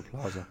plaza. You go with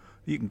plaza.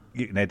 You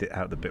can edit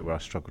out the bit where I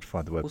struggle to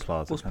find the word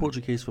plaza. What's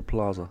Portuguese for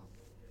plaza?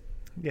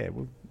 Yeah,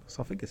 well,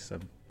 so I think it's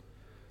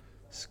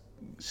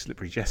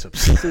slippery Jessops.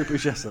 Slippery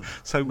Jessops.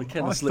 So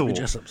McKenna Slippery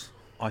Jessops.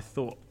 I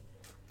thought,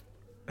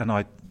 and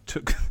I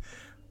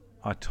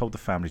told the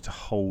family to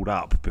hold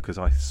up because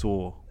I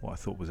saw what I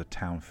thought was a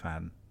town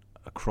fan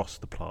across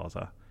the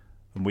plaza,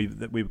 and we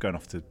were going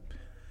off to.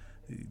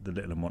 The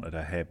little one wanted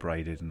her hair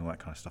braided and all that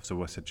kind of stuff.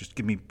 So I said, just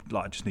give me,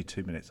 I just need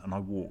 2 minutes. And I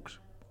walked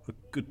a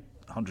good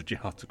 100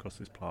 yards across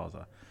this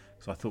plaza.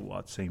 So I thought what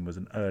I'd seen was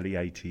an early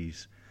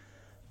 80s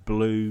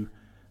blue.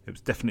 It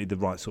was definitely the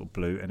right sort of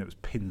blue, and it was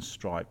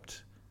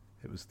pinstriped.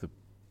 It was the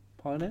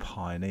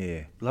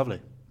Pioneer Lovely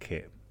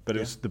kit. But it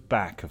was the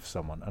back of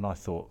someone. And I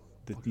thought,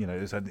 it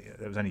was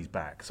only his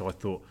back. So I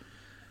thought,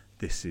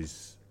 I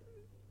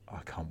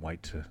can't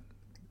wait to.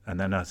 And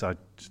then as I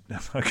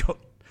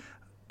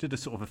did a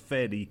sort of a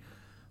fairly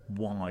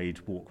wide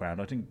walk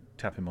round. I didn't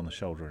tap him on the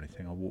shoulder or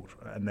anything. I walked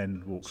and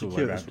then walked all the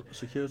way around.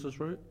 Circuitous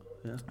route?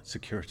 Yeah.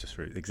 Circuitous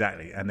route,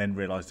 exactly. And then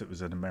realised it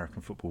was an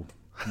American football,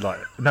 not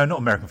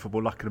American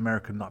football, like an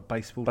American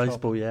baseball.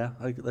 Baseball, top. yeah.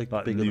 They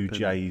like the New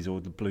Jays or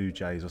the Blue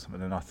Jays or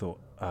something. And I thought,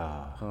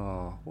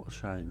 oh, what a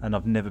shame. And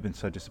I've never been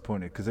so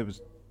disappointed because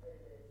it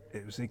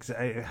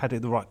had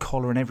the right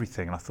collar and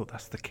everything. And I thought,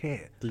 that's the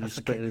kit. Did you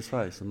spit in his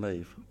face and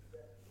leave?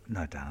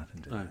 No, Dan, I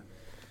didn't do that.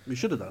 You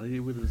should have done it.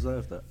 You would have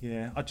deserved it.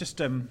 Yeah, I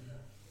just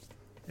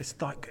it's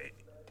like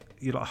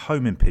you're like a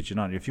homing pigeon,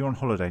 aren't you? If you're on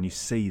holiday and you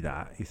see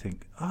that, you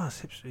think,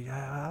 it's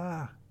hipster,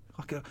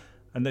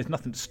 and there's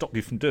nothing to stop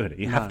you from doing it.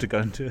 You have to go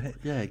and do it.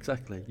 Yeah,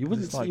 exactly. You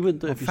wouldn't do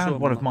it I if you saw found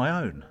one of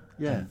my own.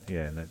 Yeah,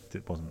 and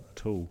it wasn't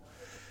at all.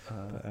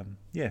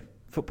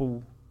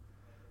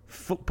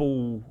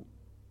 Football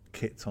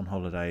kits on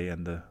holiday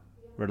and the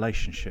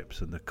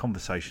relationships and the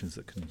conversations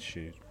that can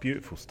ensue.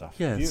 Beautiful stuff.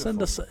 Yeah, Beautiful.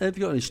 send us. Have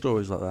you got any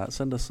stories like that?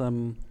 Send us.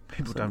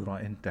 People don't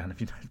write in, Dan, if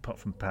you know, apart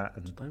from Pat.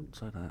 And don't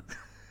say that.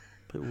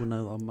 People will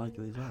know that I'm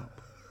making these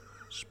up.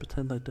 Just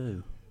pretend they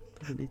do.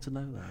 They don't need to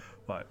know that.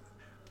 Right,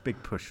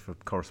 big push for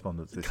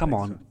correspondence. Come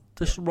on,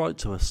 just write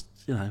to us.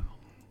 We've got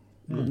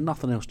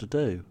nothing else to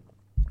do.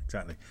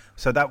 Exactly.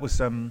 So that was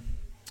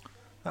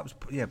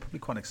probably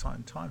quite an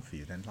exciting time for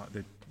you then.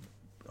 Like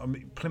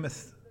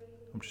Plymouth.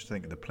 I'm just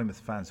thinking the Plymouth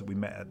fans that we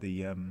met at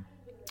the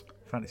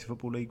Fantasy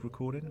Football League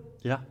recording.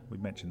 Yeah. We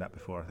mentioned that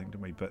before, I think,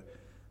 didn't we? But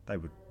they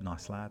were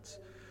nice lads.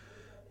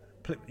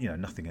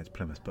 Nothing against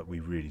Plymouth, but we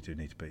really do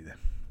need to beat them.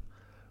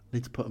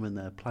 Need to put them in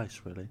their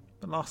place, really.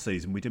 But last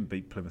season, we didn't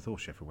beat Plymouth or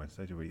Sheffield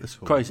Wednesday, did we? It's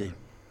crazy.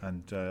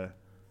 And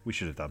we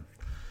should have done.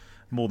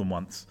 More than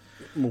once.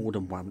 More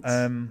than once.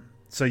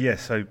 So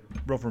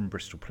Rotherham,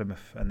 Bristol,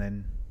 Plymouth, and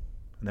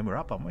then we're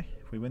up, aren't we?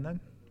 If we win then?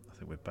 I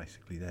think we're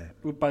basically there.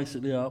 We're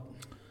basically up.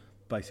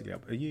 Basically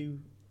up. Is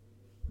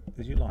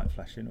your light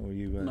flashing, or are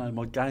you? No,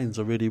 my gains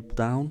are really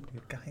down.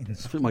 Your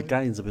gains. I think my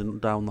gains have been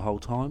down the whole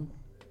time.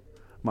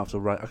 I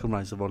can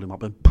raise the volume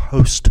up in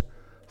post.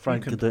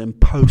 Frank can do it in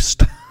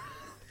post.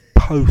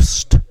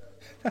 Post.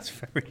 That's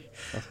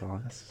all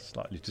right. That's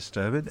slightly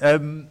disturbing.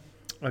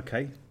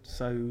 Okay,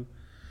 so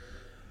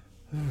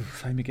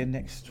same again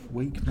next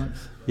week,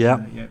 month.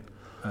 Yeah.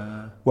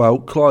 Yep. Well,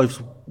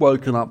 Clive's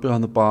woken up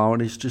behind the bar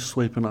and he's just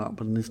sweeping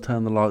up and he's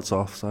turned the lights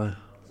off. So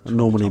it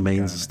normally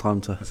means it's time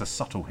to. It's a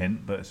subtle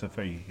hint, but it's a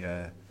very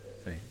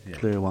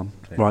clear one.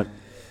 Clear. Right.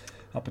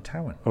 Upper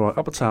Town. All right.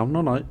 Upper Town.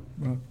 No night.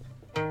 Right.